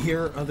nothing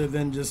here other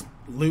than just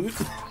loot?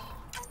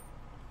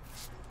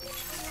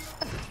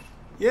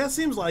 Yeah, it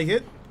seems like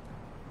it.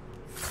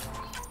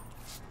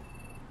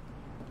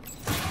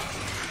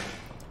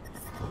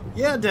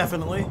 Yeah,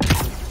 definitely.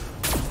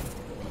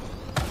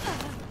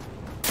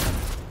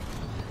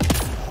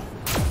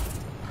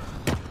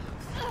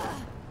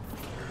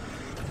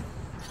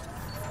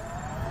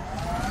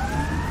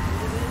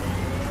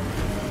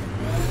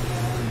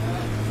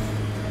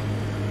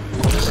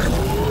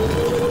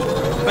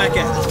 Back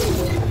at it.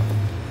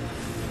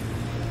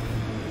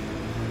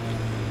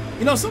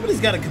 You know,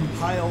 somebody's got to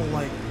compile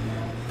like,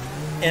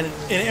 and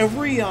in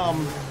every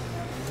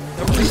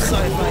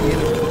sci-fi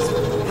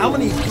universe, how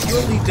many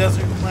purely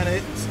desert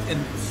planets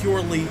and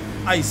purely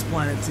ice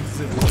planets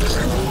exist?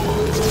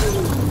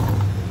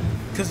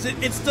 Because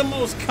it's the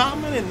most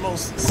common and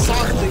most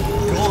softly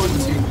gone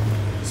to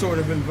sort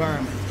of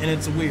environment, and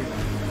it's weird.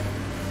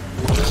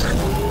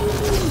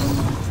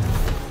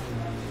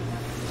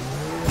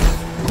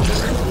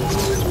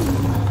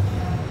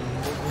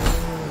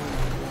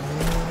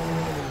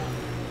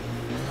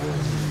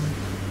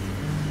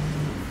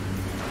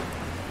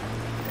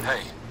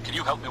 Hey, can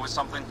you help me with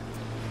something?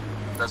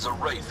 There's a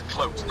wraith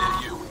cloaked near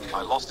you.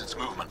 I lost its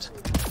movement.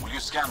 Will you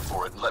scan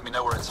for it and let me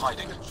know where it's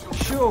hiding?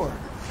 Sure.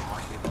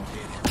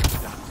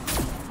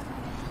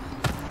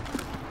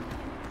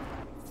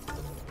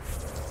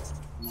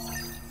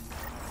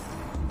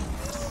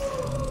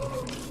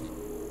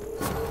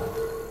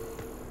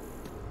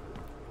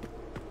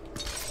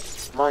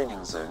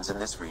 Mining zones in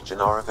this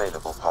region are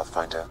available,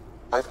 Pathfinder.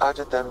 I've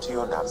added them to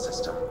your nav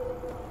system.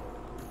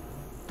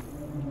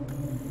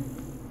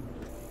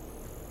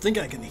 Think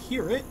I can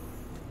hear it.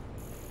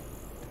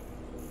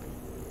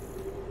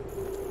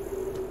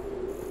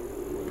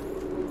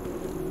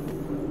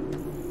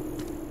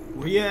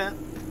 Where you at?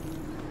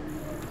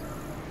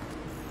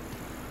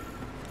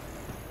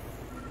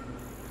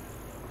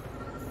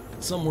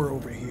 Somewhere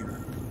over here.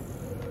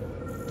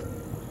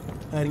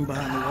 Hiding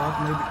behind the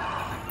rock, maybe.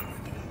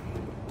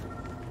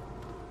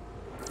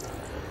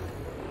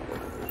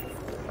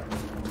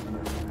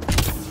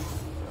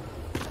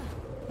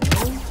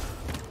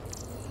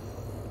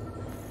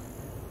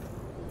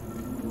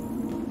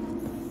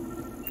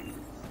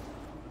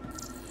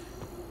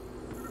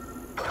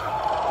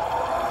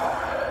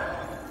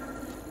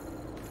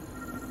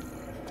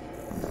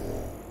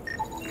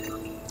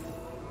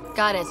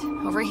 Got it.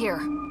 Over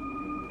here.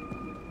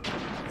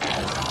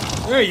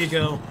 There you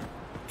go.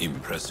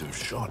 Impressive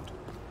shot.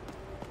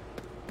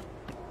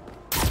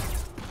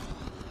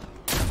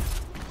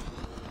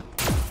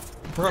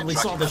 Probably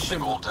saw the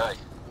ship all day.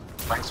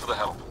 Thanks for the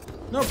help.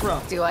 No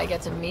problem. Do I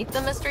get to meet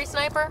the mystery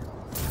sniper?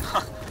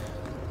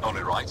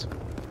 Only right.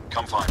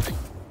 Come find me.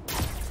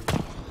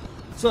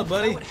 What's up,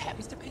 buddy?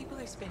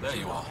 There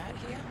you are.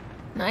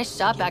 Nice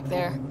shot back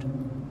there.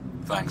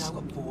 Thanks.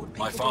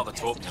 My father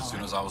taught me as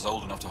soon as I was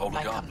old enough to hold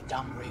a gun.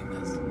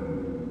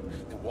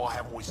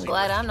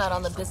 Glad I'm not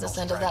on the business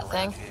end of that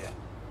thing.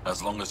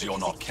 As long as you're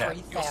not Kett,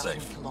 you're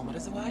safe.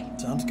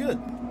 Sounds good.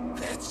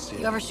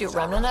 You ever shoot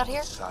remnant out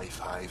here?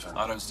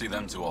 I don't see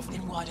them too often.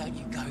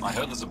 I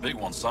heard there's a big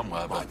one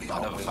somewhere, but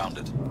I never found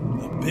it.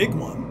 A big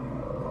one?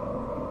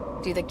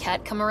 Do the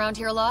Kett come around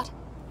here a lot?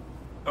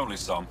 Only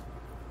some.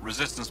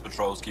 Resistance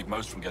patrols keep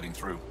most from getting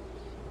through.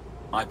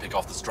 I pick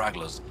off the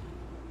stragglers.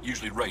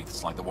 Usually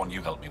wraiths like the one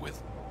you helped me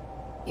with.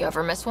 You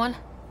ever miss one?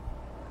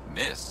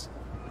 Miss?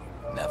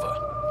 Never.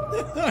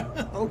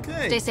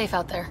 Okay. Stay safe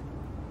out there.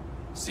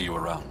 See you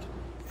around.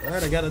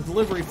 Alright, I got a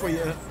delivery for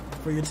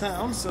your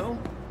town, so.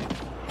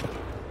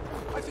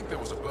 I think there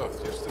was a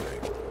birth yesterday.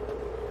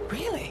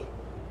 Really?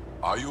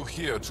 Are you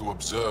here to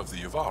observe the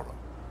Yavara?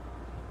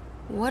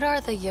 What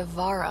are the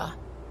Yavara?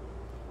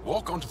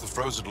 Walk onto the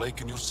frozen lake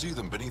and you'll see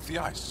them beneath the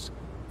ice.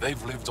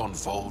 They've lived on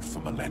Voeld for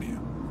millennia.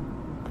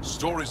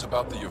 Stories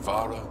about the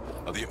Yavara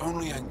are the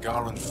only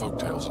Angaran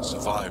folktales that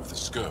survive the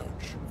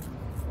Scourge.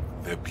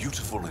 They're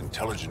beautiful,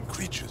 intelligent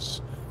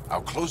creatures,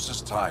 our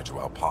closest tie to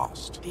our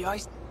past. The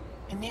ice...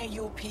 And now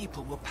your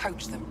people will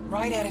poach them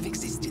right out of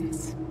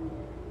existence.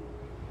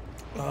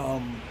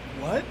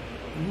 What?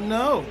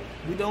 No,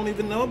 we don't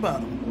even know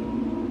about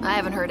them. I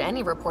haven't heard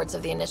any reports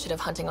of the Initiative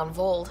hunting on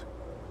Voeld.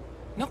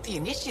 Not the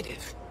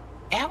Initiative.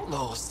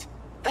 Outlaws.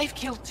 They've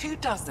killed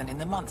 24 in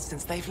the months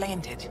since they've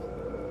landed.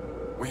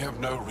 We have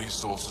no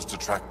resources to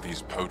track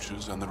these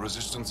poachers, and the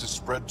resistance is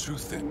spread too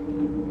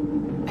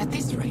thin. At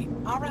this rate,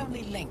 our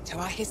only link to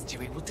our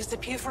history will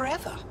disappear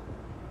forever.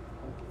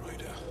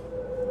 Ryder,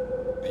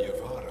 the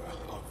Yavara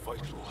are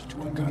vital to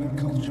Angaran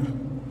culture.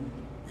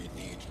 We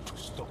need to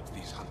stop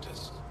these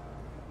hunters.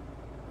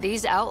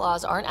 These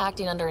outlaws aren't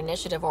acting under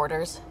Initiative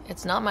orders.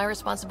 It's not my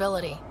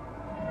responsibility.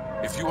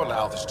 If you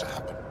allow this to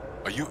happen,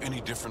 are you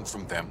any different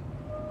from them?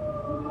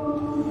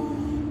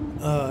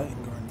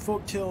 Angaran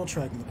folktale,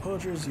 tracking the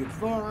poachers,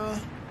 Yavara.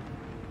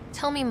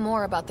 Tell me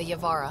more about the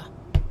Yavara.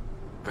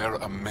 They're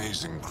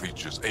amazing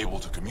creatures, able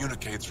to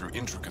communicate through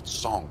intricate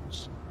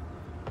songs.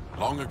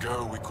 Long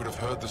ago, we could have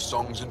heard the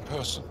songs in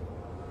person,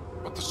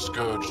 but the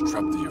Scourge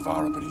trapped the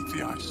Yavara beneath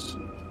the ice.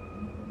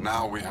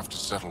 Now we have to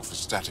settle for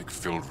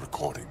static-filled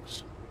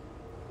recordings.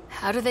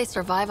 How do they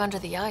survive under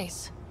the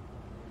ice?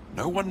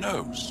 No one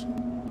knows.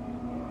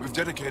 We've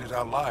dedicated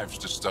our lives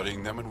to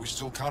studying them, and we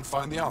still can't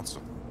find the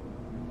answer.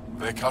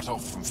 They're cut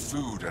off from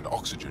food and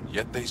oxygen,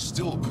 yet they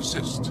still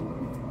persist.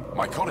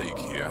 My colleague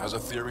here has a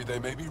theory they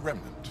may be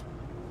remnant.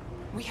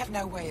 We have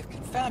no way of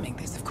confirming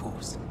this, of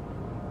course.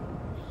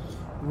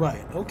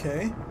 Right,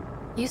 okay.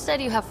 You said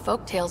you have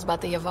folk tales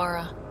about the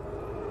Yavara.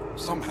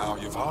 Somehow,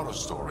 Yavara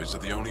stories are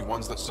the only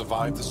ones that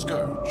survive the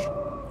Scourge.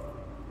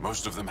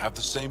 Most of them have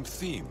the same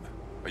theme.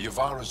 A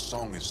Yavara's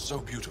song is so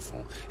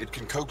beautiful, it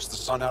can coax the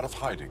sun out of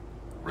hiding,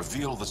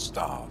 reveal the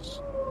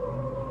stars.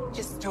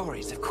 Just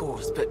stories, of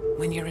course, but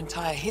when your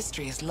entire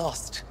history is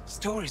lost,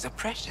 stories are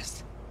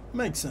precious.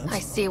 Makes sense. I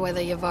see why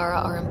the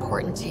Yavara are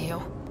important to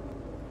you.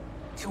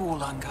 To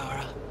all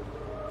Angara.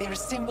 They're a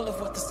symbol of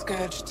what the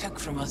Scourge took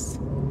from us.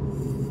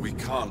 We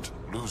can't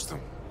lose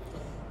them.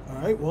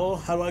 Alright, well,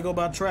 how do I go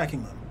about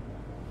tracking them?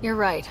 You're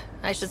right.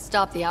 I should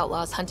stop the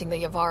outlaws hunting the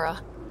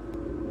Yavara.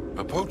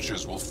 The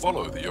poachers will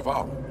follow the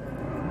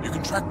Yavara. You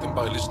can track them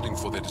by listening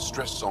for their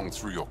distress song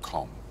through your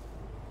comm.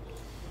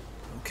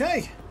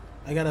 Okay.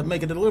 I gotta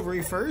make a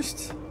delivery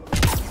first.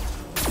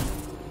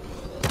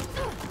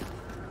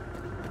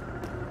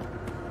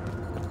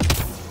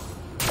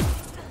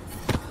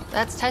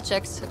 That's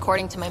Techix,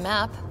 according to my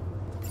map.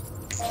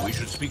 We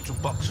should speak to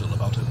Boogaloo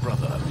about her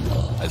brother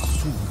as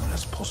soon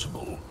as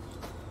possible.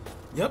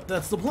 Yep,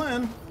 that's the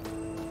plan.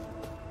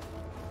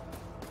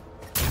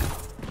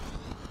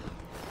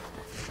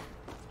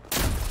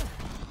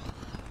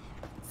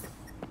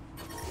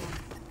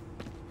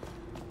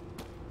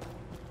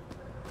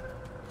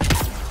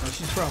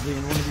 She's probably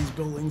in one of these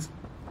buildings.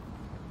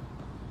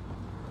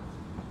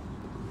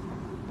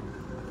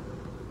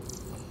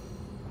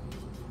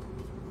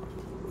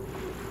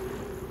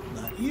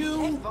 Not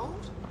you.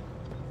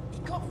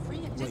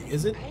 Wait,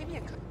 is it?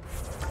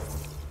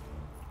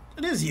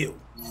 It is you.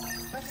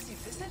 Where does he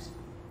visit?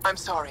 I'm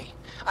sorry.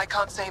 I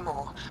can't say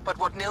more, but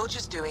what Nilge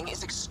is doing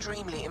is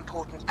extremely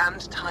important and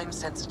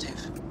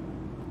time-sensitive.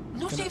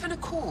 Not even a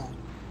call.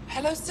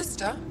 Hello,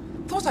 sister.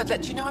 Thought I'd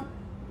let you know I'm...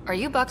 Are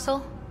you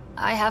Boogaloo?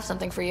 I have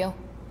something for you.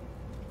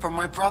 From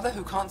my brother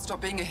who can't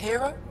stop being a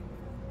hero?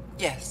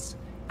 Yes.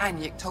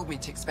 Anyik told me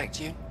to expect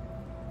you.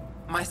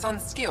 My son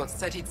Skjord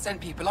said he'd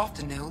sent people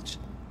after Nilge.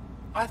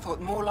 I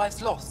thought more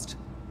lives lost.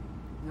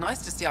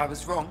 Nice to see I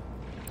was wrong.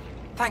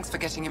 Thanks for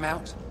getting him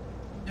out.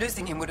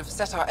 Losing him would have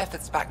set our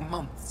efforts back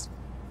months.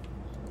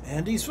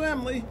 And his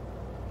family.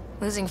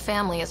 Losing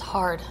family is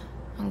hard.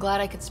 I'm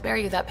glad I could spare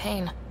you that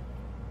pain.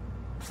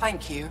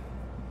 Thank you.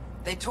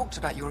 They talked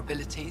about your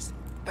abilities,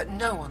 but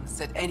no one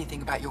said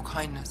anything about your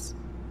kindness.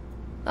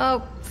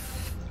 Oh.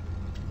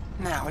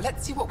 Now,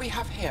 let's see what we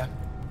have here.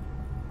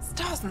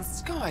 Stars and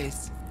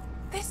skies.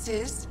 This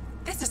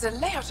is a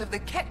layout of the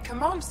Kett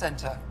Command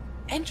Center.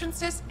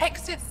 Entrances,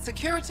 exits,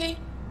 security.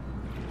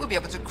 We'll be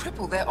able to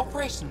cripple their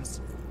operations.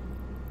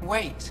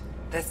 Wait,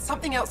 there's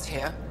something else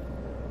here.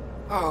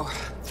 Oh,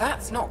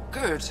 that's not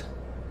good.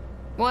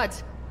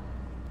 What?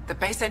 The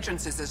base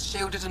entrances are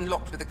shielded and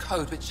locked with a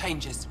code which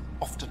changes,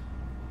 often.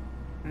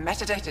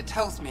 Metadata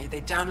tells me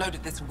they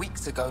downloaded this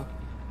weeks ago.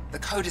 The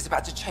code is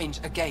about to change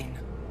again.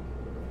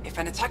 If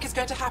an attack is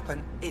going to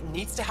happen, it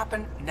needs to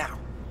happen now.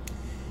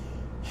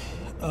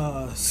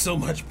 So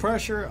much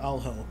pressure, I'll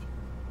help.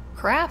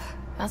 Crap,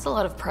 that's a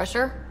lot of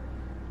pressure.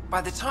 By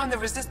the time the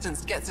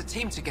Resistance gets a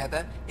team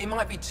together, it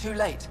might be too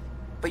late.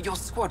 But your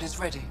squad is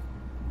ready.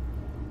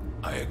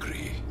 I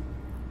agree.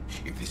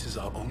 If this is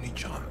our only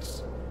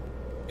chance,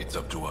 it's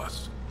up to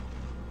us.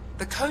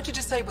 The code to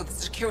disable the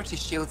security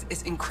shields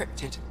is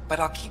encrypted, but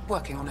I'll keep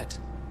working on it.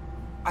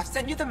 I've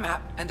sent you the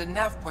map and a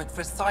nav point for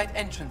a side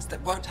entrance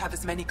that won't have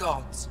as many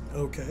guards.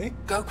 Okay.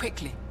 Go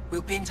quickly.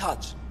 We'll be in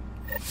touch.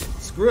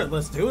 Screw it,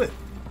 let's do it.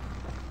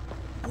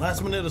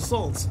 Last minute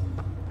assaults.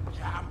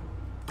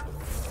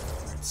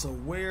 So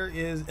where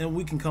is... And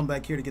we can come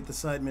back here to get the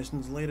side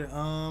missions later.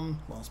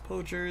 Lost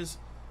poachers.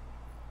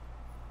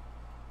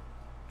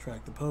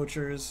 Track the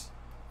poachers.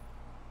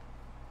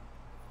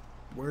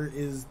 Where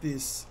is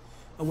this...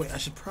 Oh wait, I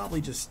should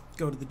probably just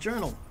go to the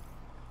journal.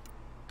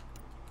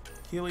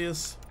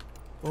 Helios.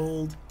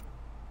 Voeld.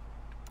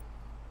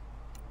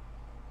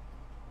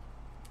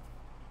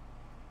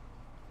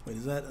 Wait,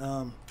 is that...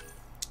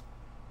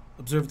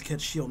 Observe the Kett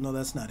shield. No,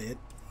 that's not it.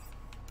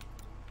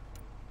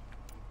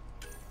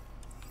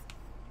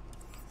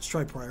 Let's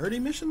try priority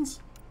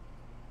missions.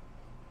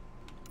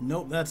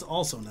 Nope, that's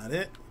also not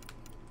it.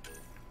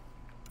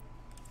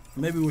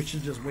 Maybe we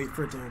should just wait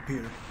for it to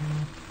appear.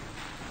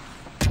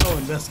 Oh,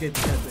 investigate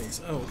the Kett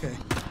base. Oh, okay.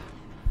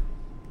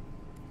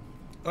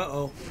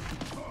 Uh-oh.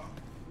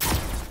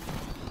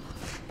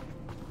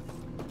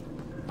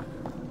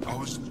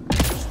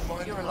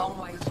 You're a long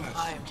way from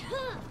home.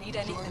 Need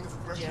anything?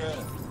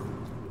 Yeah.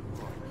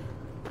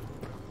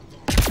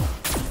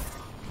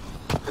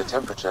 The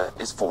temperature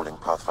is falling,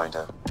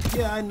 Pathfinder.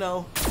 Yeah, I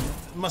know.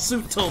 My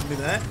suit told me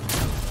that.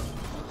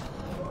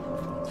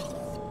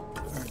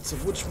 So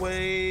which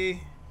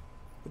way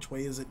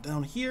is it?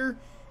 Down here?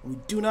 We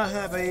do not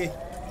have a...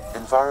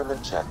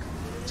 Environment check.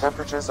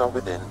 Temperatures are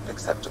within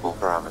acceptable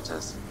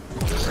parameters.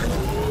 So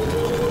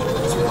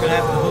we're gonna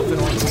have to hook it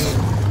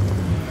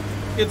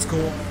on. It's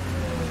cool.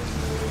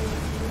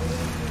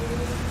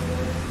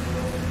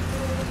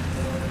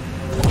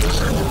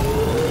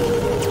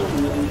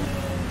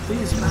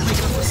 Please, can I make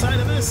it up the side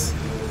of this?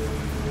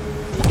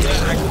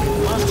 Yeah, I can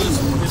come on,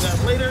 we'll do that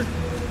later.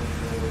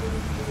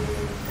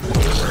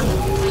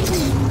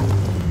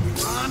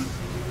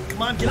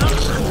 Come on, get up.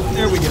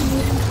 There we go.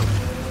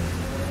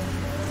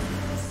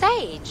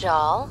 Say,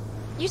 Jal,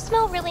 you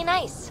smell really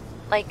nice.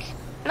 Like,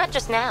 not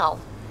just now.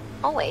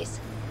 Always.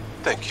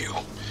 Thank you.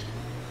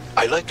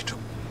 I like to...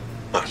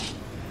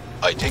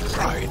 I take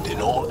pride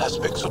in all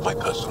aspects of my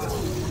person.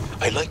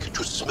 I like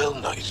to smell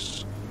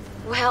nice.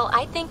 Well,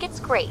 I think it's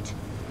great.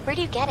 Where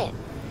do you get it?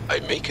 I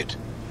make it.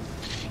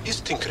 Is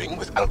tinkering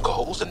with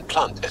alcohols and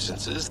plant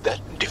essences that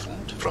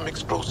different from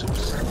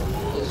explosives?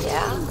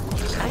 Yeah,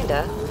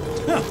 kinda.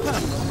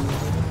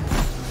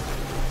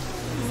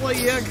 Well,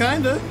 yeah,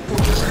 kinda.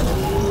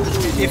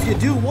 If you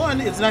do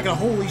one, it's not gonna...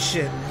 Holy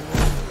shit.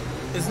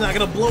 It's not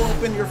gonna blow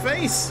up in your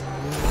face.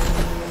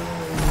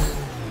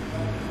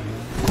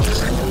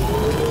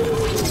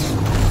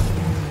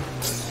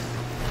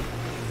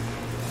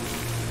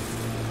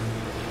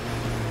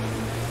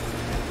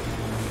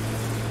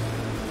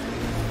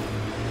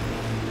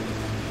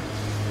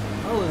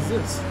 How is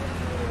this?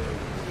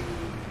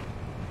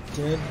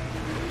 Dead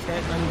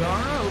Kett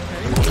Angara?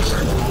 Okay.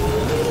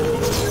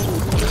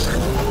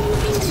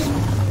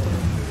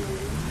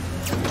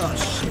 Oh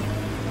shit.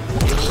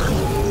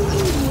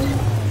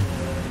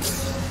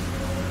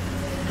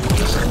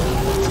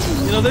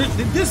 You know,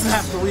 this is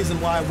half the reason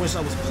why I wish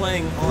I was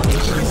playing on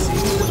PC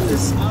with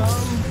this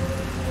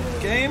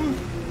game.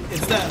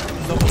 It's that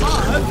the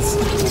mods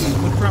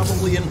would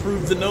probably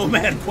improve the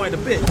Nomad quite a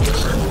bit.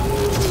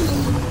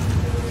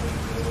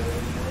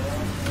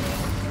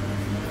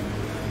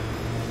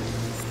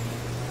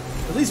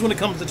 At least when it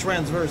comes to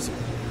transversing.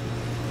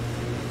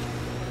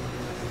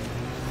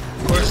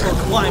 Or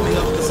climbing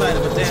up the side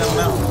of a damn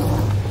mountain.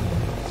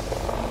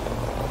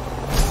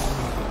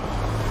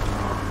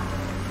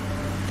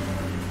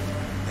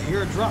 I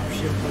hear a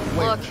dropship.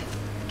 Look,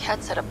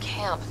 Kett set up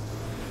camp.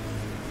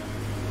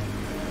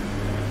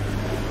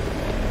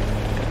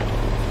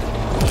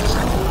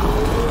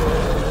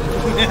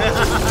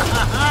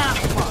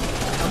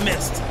 I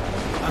missed.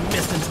 I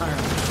missed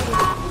entirely.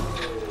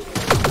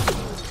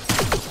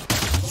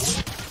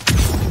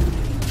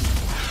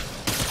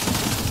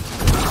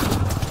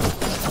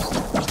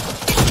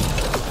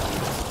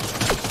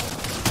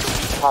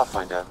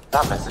 Pathfinder,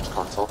 that message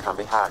console can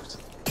be hacked.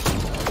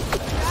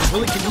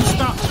 Really, can you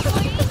stop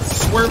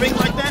swerving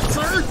like that,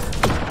 sir?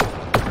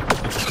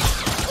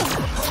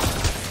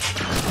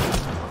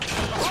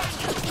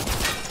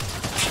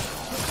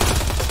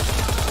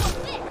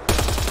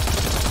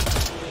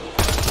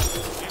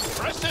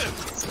 Impressive.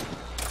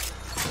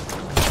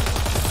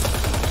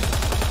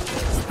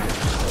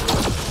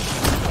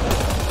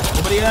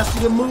 Nobody asked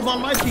you to move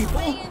on my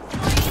people.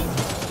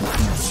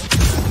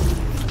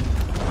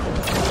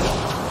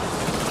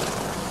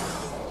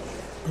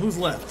 Who's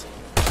left?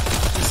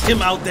 Just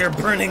him out there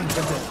burning to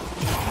death.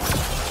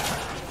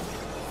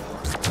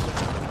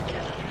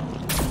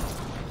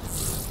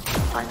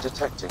 I'm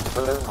detecting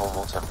below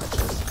normal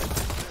temperatures.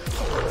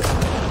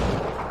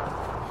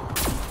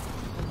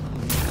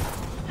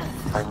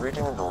 I'm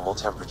reading a normal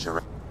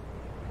temperature.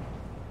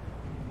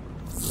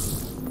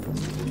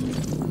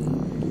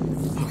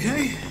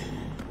 Okay.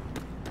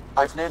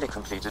 I've nearly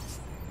completed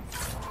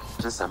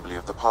assembly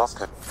of the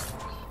passcode.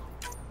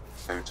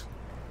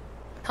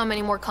 How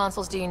many more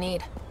consoles do you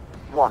need?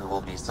 One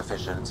will be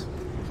sufficient.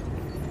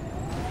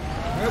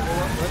 Alright,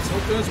 well, let's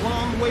hope there's one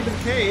on the way to the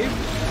cave.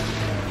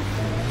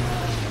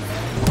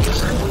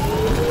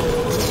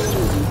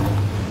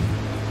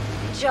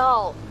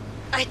 Jal,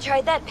 I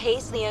tried that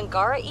paste the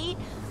Angara eat.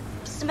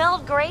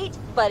 Smelled great,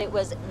 but it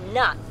was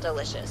not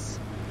delicious.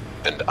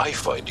 And I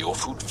find your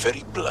food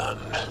very bland.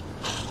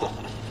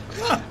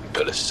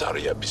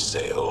 Belisaria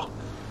Bisail,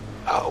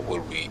 how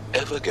will we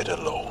ever get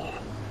along?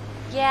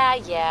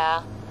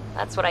 Yeah.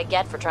 That's what I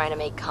get for trying to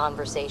make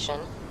conversation.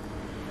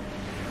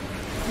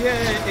 Yeah,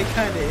 it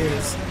kinda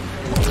is.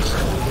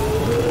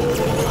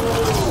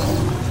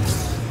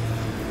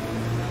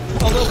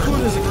 Although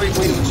food is a great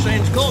way to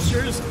exchange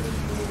cultures.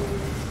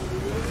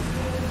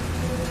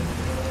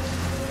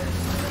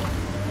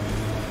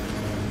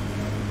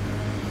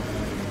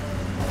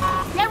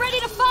 Get ready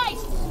to fight!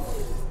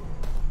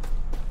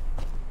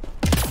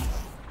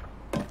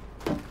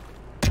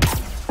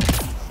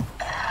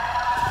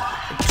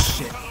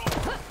 Shit.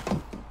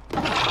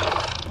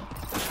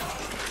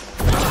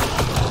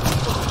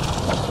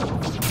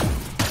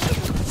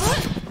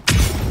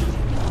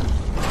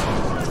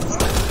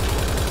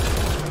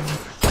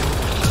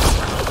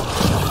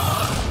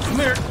 Come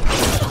here.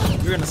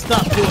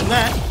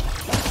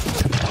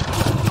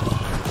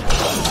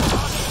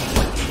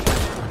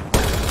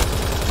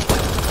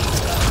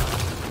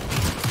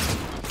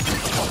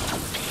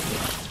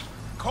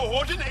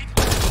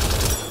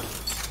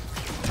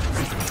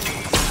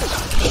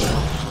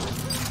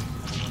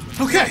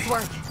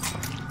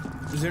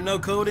 no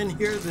code in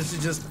here. This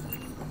is just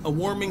a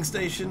warming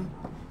station.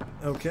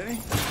 Okay.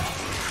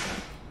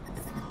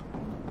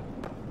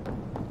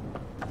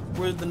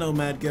 Where'd the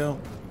Nomad go?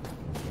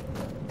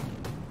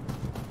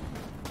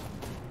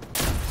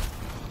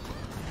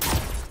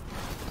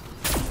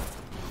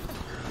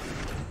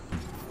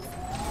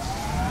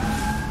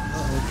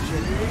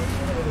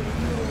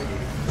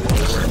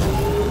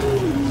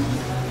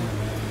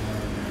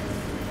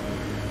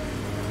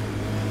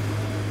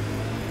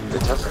 The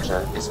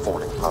temperature is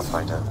falling,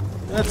 Pathfinder.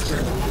 That's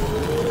good.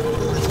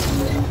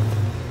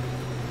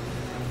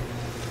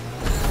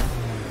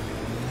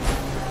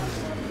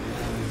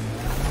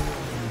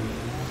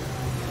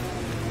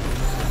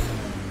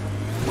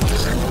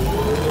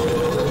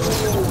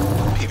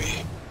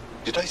 Phoebe,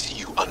 did I see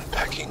you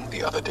unpacking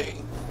the other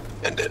day?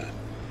 And then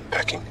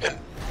packing and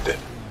then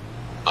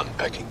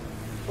unpacking?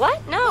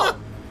 What? No.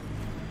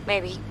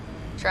 Maybe.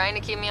 Trying to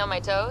keep me on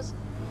my toes?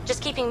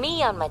 Just keeping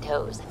me on my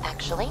toes,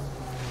 actually.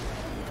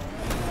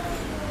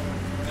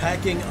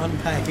 Packing,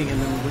 unpacking,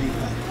 and then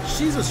repacking.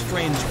 She's a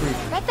strange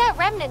creature. Bet that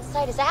remnant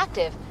site is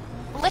active.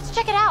 Let's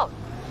check it out.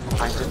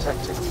 I'm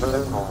detecting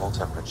below normal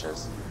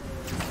temperatures.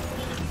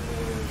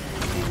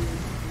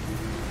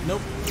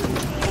 Nope.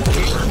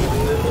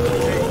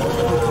 Okay,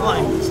 we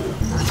climb this.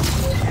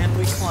 Can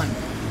we climb it?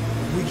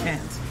 We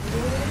can't.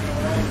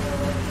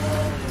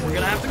 We're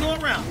gonna have to go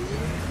around.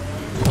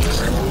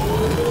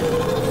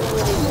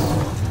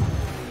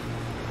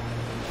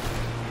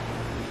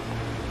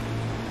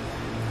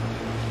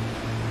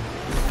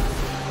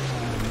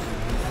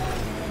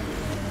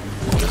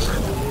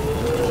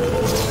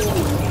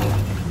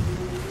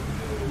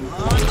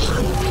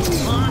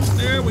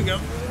 There we go.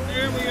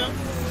 There we go.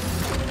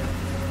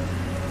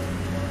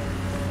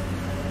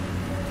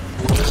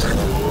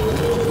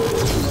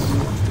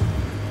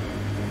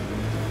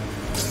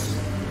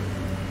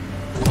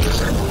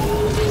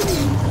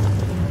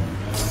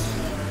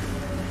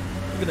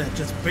 Look at that,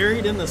 just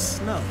buried in the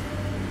snow.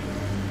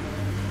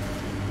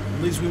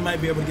 At least we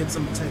might be able to get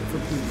some tech for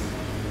people.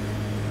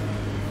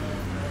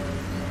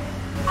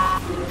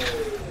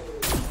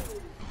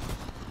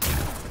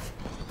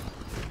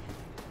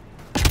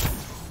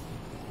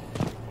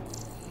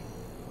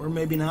 Or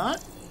maybe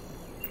not.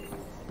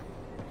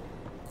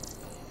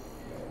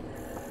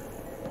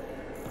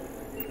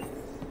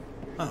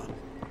 Oh.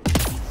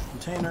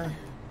 Container.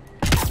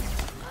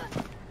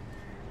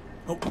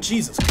 Oh,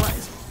 Jesus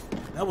Christ.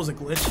 That was a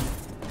glitch.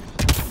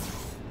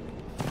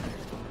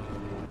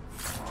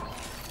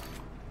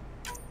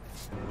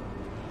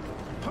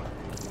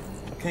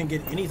 Can't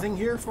get anything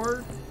here for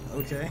her?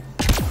 Okay.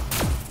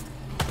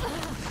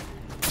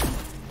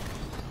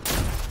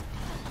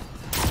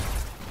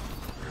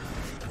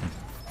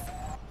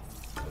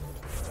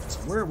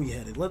 Where are we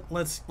headed?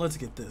 Let's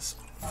get this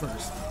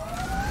first.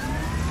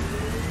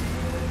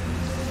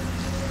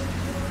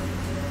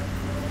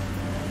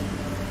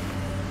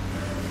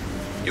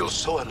 You're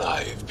so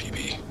alive,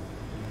 PB.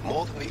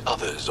 More than the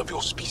others of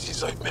your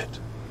species I've met.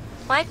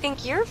 I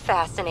think you're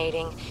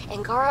fascinating.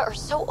 Angara are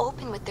so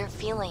open with their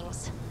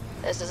feelings.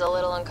 This is a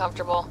little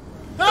uncomfortable.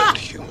 And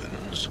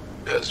humans,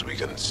 as we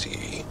can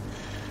see,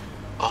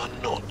 are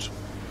not.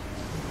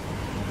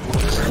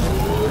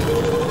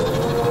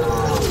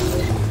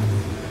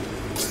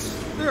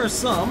 There are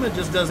some, it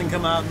just doesn't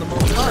come out in the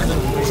most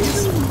positive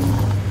ways.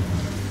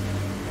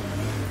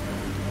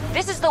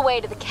 This is the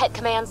way to the Kett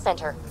Command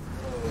Center.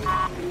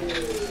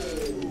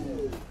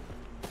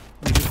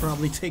 We should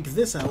probably take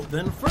this out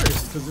then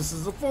first, because this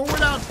is a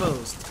forward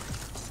outpost.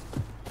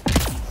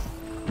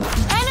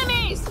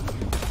 Enemies!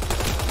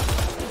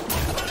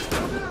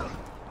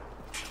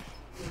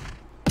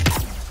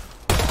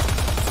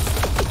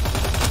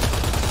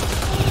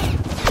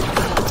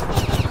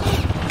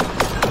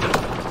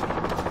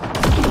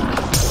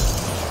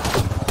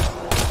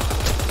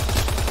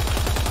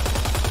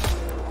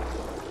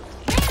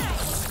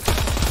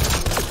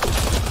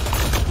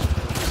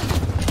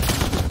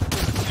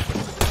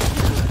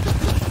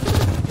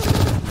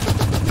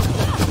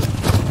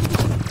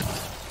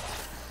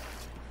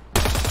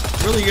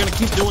 Really, you're gonna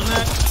keep doing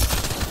that?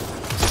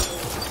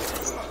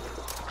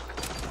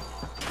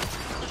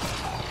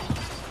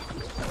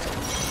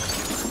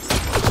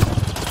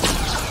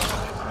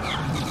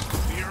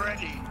 Be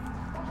ready.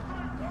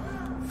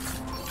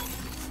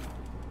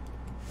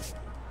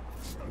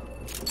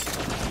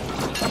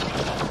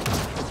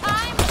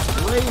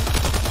 Wait.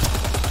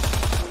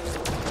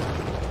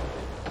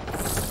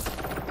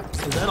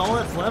 Is that all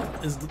that's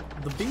left? Is the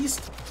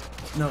beast?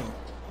 No.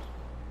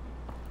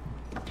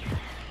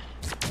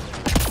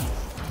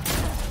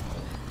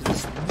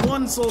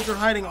 One soldier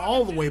hiding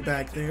all the way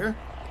back there.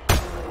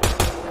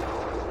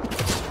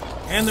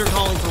 And they're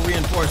calling for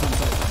reinforcements.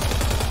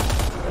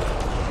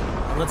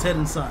 Let's head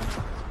inside.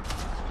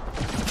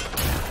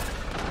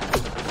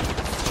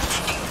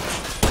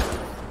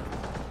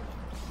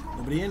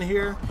 Nobody in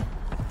here.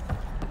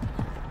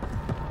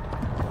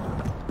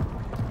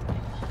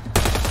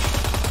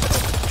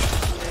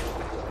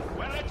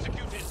 Well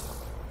executed.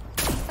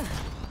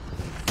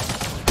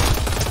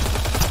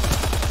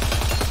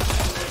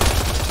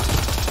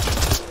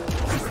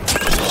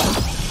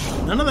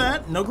 None of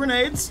that. No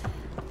grenades.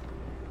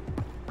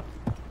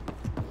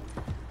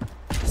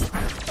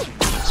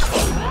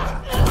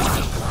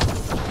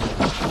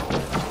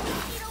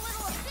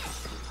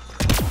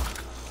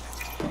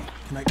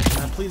 Can I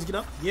please get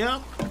up?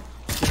 Yep.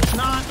 If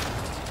not.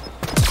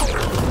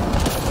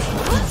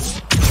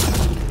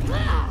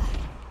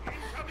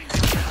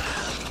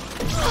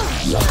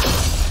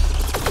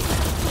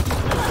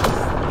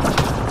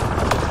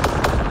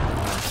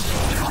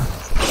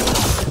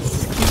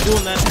 Keep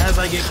doing that as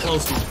I get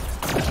closer.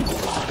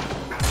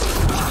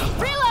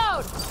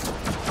 Reload!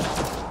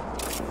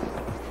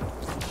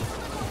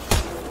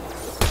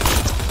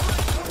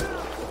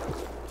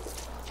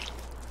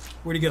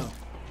 Where'd he go?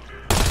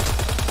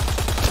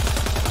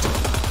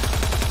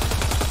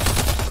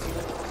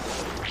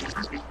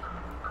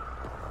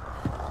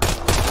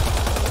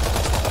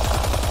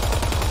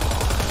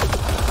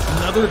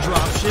 Another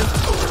dropship?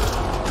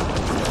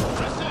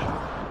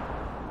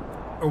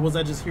 Or was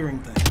that just hearing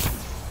things?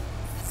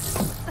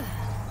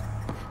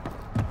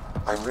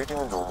 I'm reading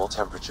a normal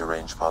temperature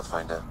range,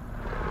 Pathfinder.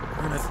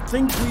 And I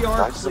think we are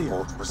Life clear.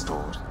 support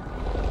restored.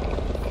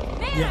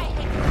 Yeah.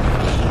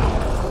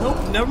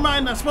 Nope, never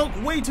mind. I spoke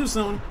way too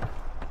soon.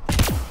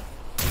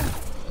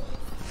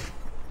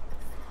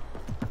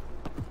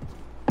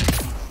 I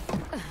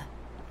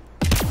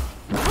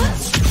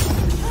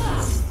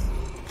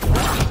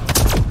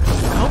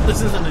hope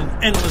this isn't an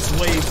endless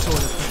wave sort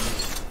of thing.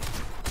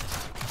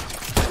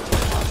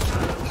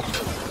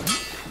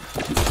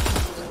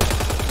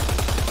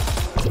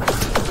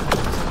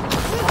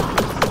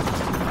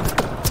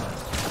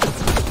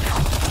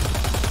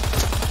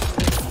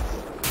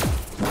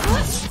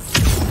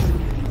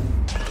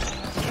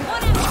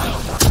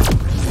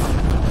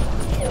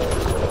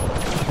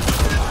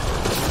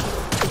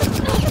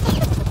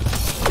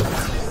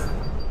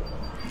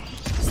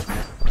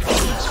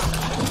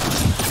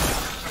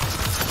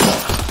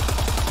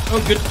 Oh,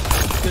 good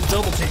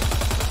double team.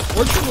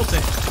 Or triple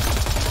team.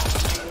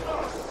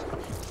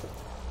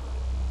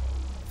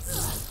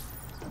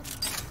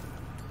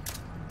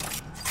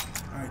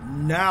 Alright,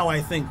 now I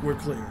think we're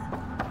clear.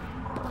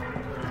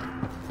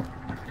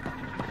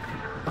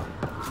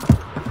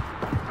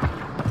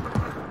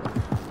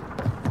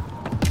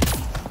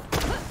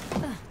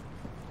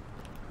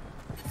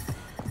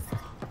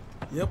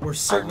 Yep, we're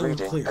certainly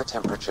clear. A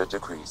temperature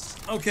decrease.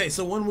 Okay,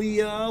 so when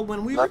we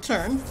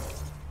return,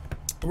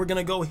 we're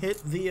gonna go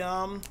hit the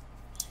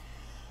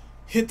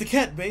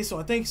Kett base. So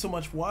I thank you so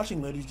much for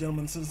watching, ladies and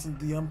gentlemen, citizens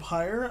of the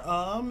Empire.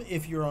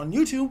 If you're on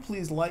YouTube,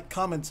 please like,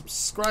 comment,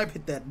 subscribe,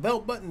 hit that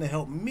bell button to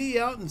help me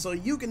out, and so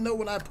you can know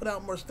when I put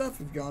out more stuff.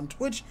 If you're on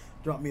Twitch,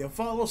 drop me a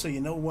follow so you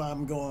know where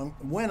I'm going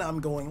when I'm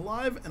going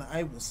live, and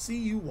I will see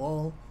you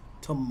all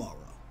tomorrow.